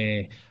bits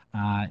where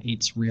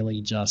it's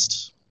really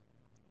just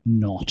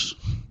not.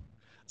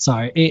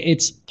 So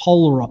it's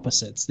polar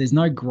opposites. There's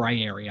no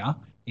grey area.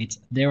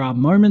 There are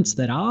moments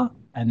that are,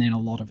 and then a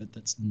lot of it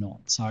that's not.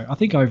 So I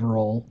think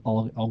overall,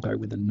 I'll go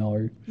with a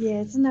no.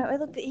 Yeah, it's a no.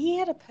 Look, he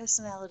had a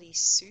personality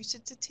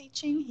suited to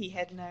teaching. He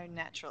had no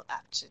natural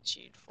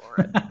aptitude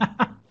for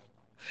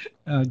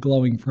it.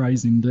 Glowing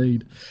praise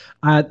indeed.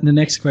 The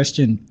next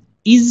question,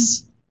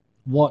 is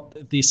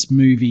what this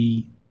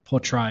movie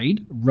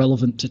portrayed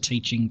relevant to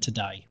teaching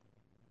today?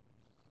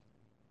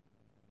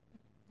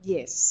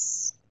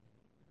 Yes.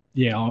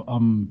 Yeah,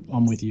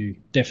 I'm with you.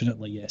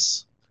 Definitely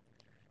yes.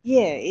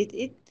 Yeah,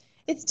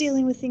 it's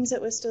dealing with things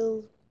that we're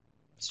still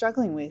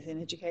struggling with in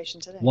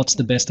education today. What's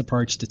the best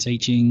approach to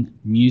teaching?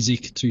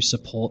 Music to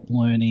support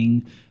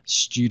learning,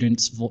 student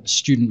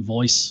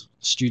voice,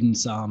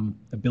 students'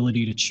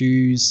 ability to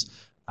choose,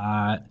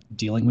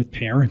 dealing with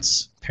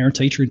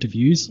parent-teacher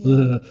interviews.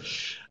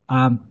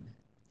 Yeah,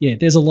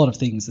 there's a lot of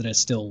things that are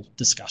still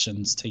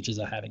discussions teachers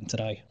are having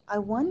today. I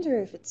wonder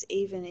if it's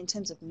even, in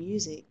terms of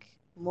music,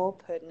 more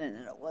pertinent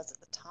than it was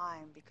at the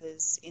time,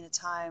 because in a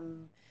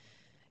time...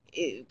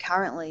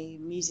 currently,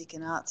 music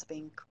and arts are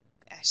being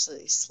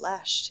actually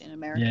slashed in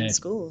American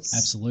schools.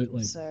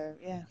 Absolutely. So,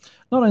 yeah.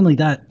 Not only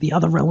that, the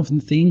other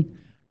relevant thing,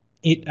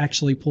 it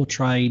actually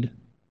portrayed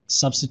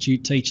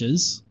substitute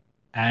teachers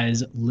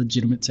as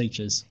legitimate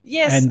teachers.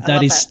 Yes, and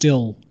that is that.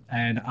 still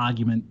an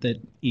argument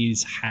that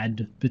is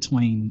had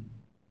between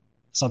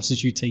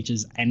substitute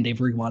teachers and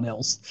everyone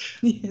else.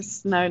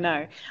 Yes,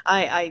 no.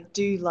 I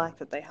do like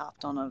that they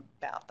harped on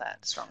about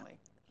that strongly.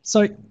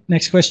 So,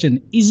 next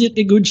question, is it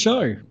a good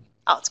show?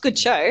 Oh, it's a good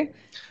show.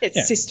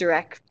 It's Sister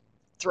Act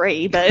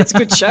 3, but it's a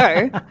good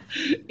show.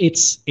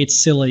 It's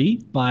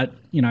silly, but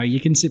you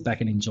can sit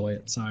back and enjoy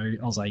it. So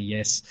I'll say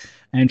yes.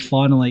 And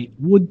finally,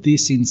 would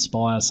this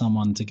inspire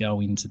someone to go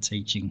into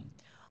teaching?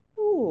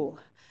 Ooh,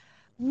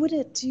 would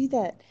it do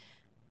that?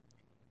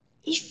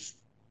 If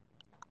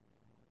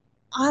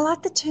I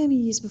like the term you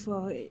used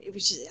before,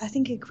 which is I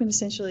think a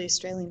quintessentially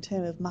Australian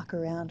term of muck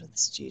around with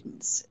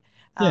students.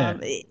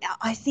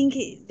 I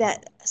think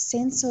that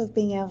sense of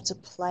being able to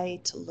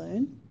play to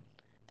learn,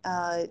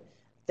 that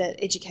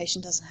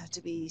education doesn't have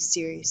to be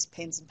serious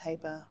pens and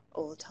paper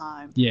all the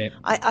time. Yeah.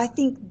 I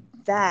think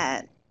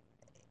that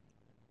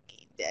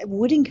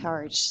would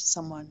encourage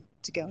someone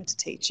to go into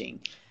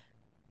teaching.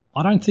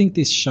 I don't think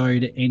this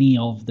showed any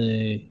of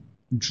the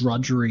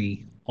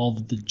drudgery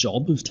of the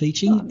job of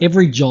teaching. Oh, no.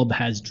 Every job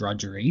has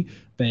drudgery,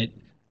 but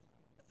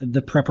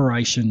the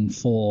preparation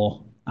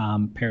for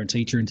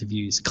parent-teacher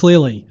interviews,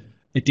 clearly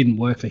it didn't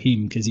work for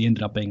him because he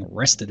ended up being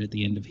arrested at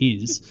the end of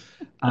his.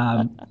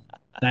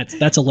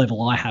 That's a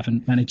level I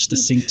haven't managed to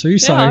sink to.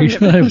 So,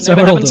 never so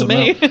we're all happened to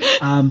doing me.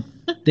 well.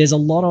 There's a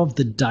lot of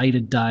the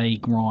day-to-day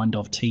grind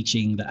of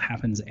teaching that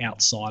happens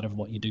outside of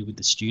what you do with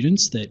the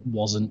students that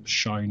wasn't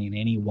shown in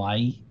any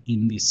way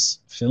in this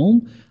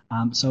film.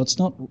 So it's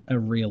not a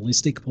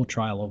realistic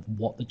portrayal of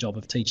what the job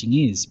of teaching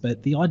is,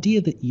 but the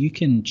idea that you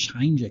can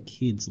change a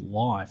kid's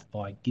life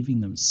by giving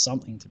them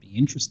something to be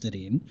interested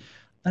in,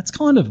 that's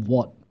kind of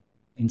what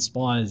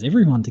inspires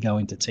everyone to go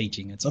into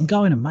teaching. It's I'm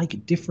going to make a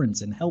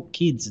difference and help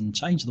kids and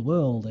change the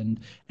world, and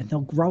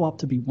they'll grow up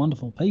to be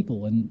wonderful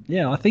people. And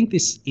yeah, I think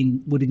this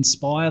would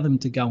inspire them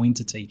to go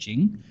into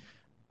teaching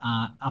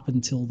up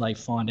until they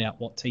find out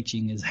what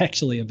teaching is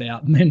actually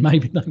about, and then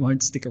maybe they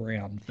won't stick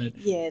around. But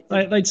Yeah,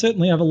 they'd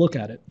certainly have a look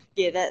at it.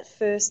 yeah, that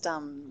first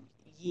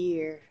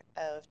year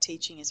of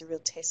teaching is a real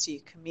test of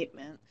your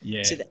commitment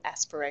Yeah. to the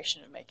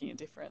aspiration of making a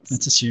difference.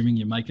 That's assuming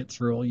you make it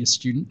through all your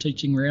student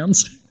teaching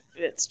rounds.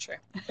 That's true.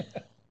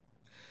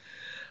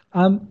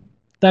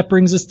 That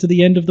brings us to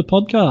the end of the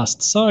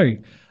podcast. So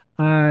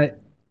I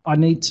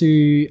need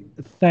to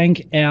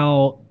thank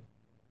our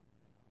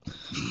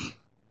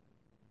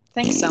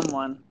Thanks,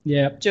 someone.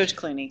 George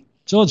Clooney.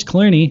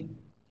 Clooney.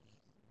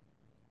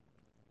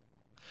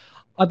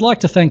 I'd like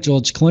to thank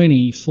George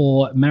Clooney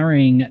for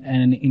marrying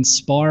an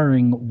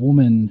inspiring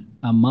woman,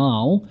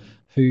 Amal,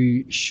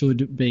 who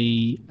should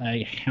be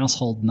a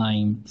household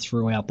name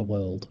throughout the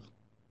world.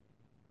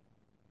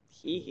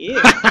 He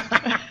is.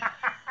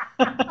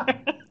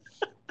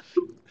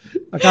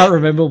 I can't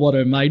remember what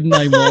her maiden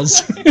name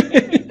was.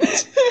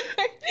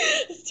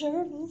 It's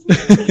terrible.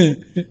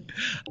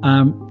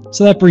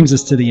 So that brings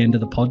us to the end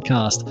of the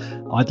podcast.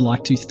 I'd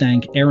like to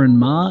thank Erin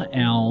Ma,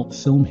 our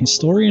film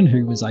historian,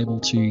 who was able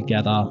to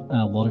gather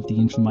a lot of the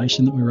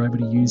information that we were able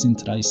to use in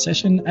today's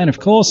session. And of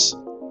course,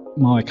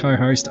 my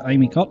co-host,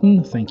 Amy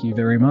Cotton. Thank you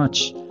very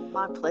much.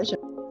 My pleasure.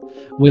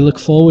 We look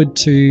forward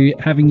to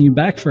having you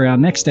back for our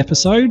next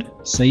episode.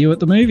 See you at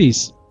the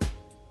movies.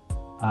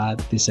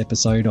 This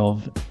episode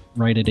of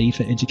Rated E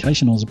for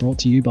Educational is brought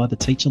to you by the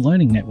Teacher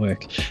Learning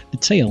Network. The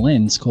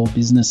TLN's core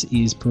business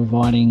is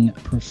providing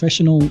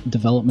professional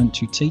development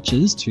to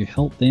teachers to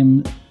help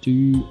them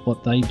do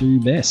what they do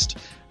best.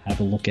 Have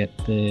a look at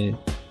the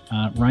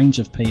range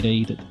of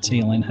PD that the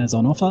TLN has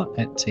on offer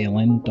at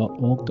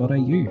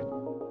tln.org.au.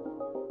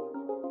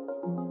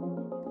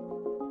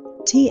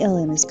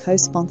 TLN is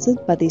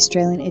co-sponsored by the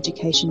Australian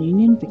Education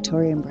Union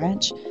Victorian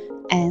Branch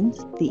and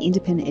the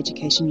Independent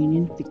Education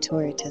Union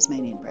Victoria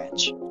Tasmanian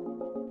Branch.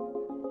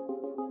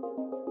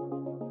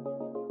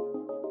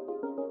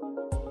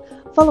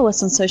 Follow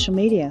us on social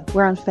media.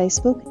 We're on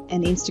Facebook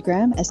and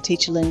Instagram as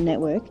Teacher Learning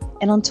Network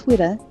and on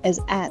Twitter as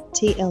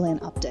 @TLN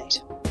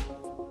Update.